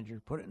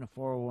manager, put it in a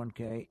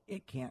 401k.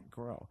 It can't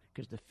grow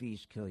because the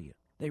fees kill you.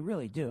 They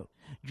really do.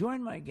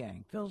 Join my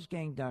gang,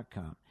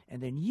 philsgang.com,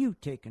 and then you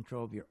take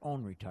control of your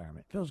own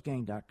retirement.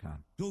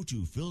 philsgang.com. Go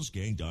to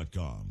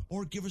philsgang.com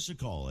or give us a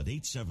call at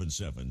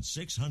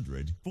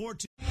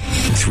 877-600-42.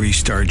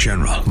 3-star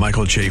General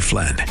Michael J.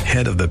 Flynn,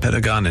 head of the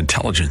Pentagon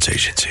Intelligence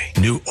Agency,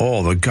 knew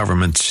all the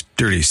government's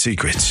dirty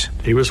secrets.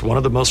 He was one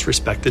of the most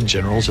respected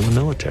generals in the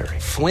military.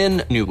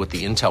 Flynn knew what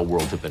the intel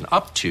world had been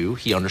up to.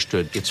 He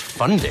understood its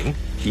funding.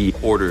 He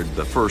ordered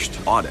the first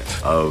audit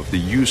of the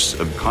use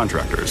of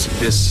contractors.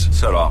 This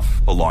set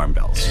off alarm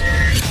bells.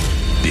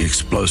 The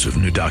explosive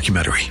new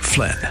documentary,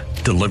 Flynn,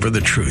 Deliver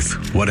the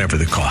Truth, Whatever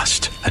the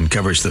Cost,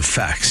 uncovers the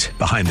facts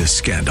behind this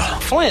scandal.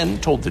 Flynn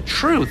told the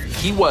truth.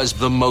 He was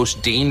the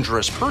most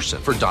dangerous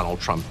person for Donald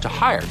Trump to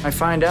hire. I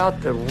find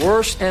out the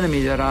worst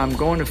enemy that I'm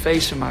going to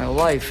face in my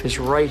life is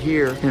right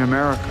here in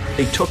America.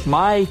 They took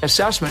my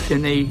assessment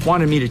and they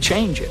wanted me to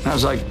change it. And I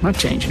was like, I'm not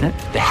changing it.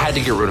 They had to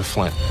get rid of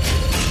Flynn.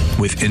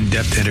 With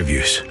in-depth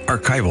interviews,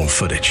 archival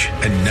footage,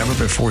 and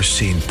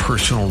never-before-seen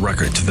personal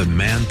records of the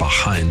man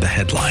behind the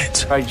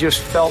headlines. I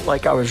just felt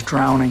like I was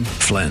drowning.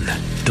 Flynn,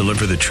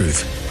 Deliver the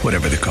Truth,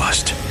 Whatever the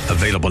Cost.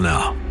 Available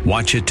now.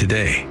 Watch it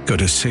today. Go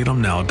to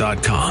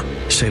salemnow.com.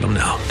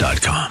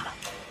 salemnow.com.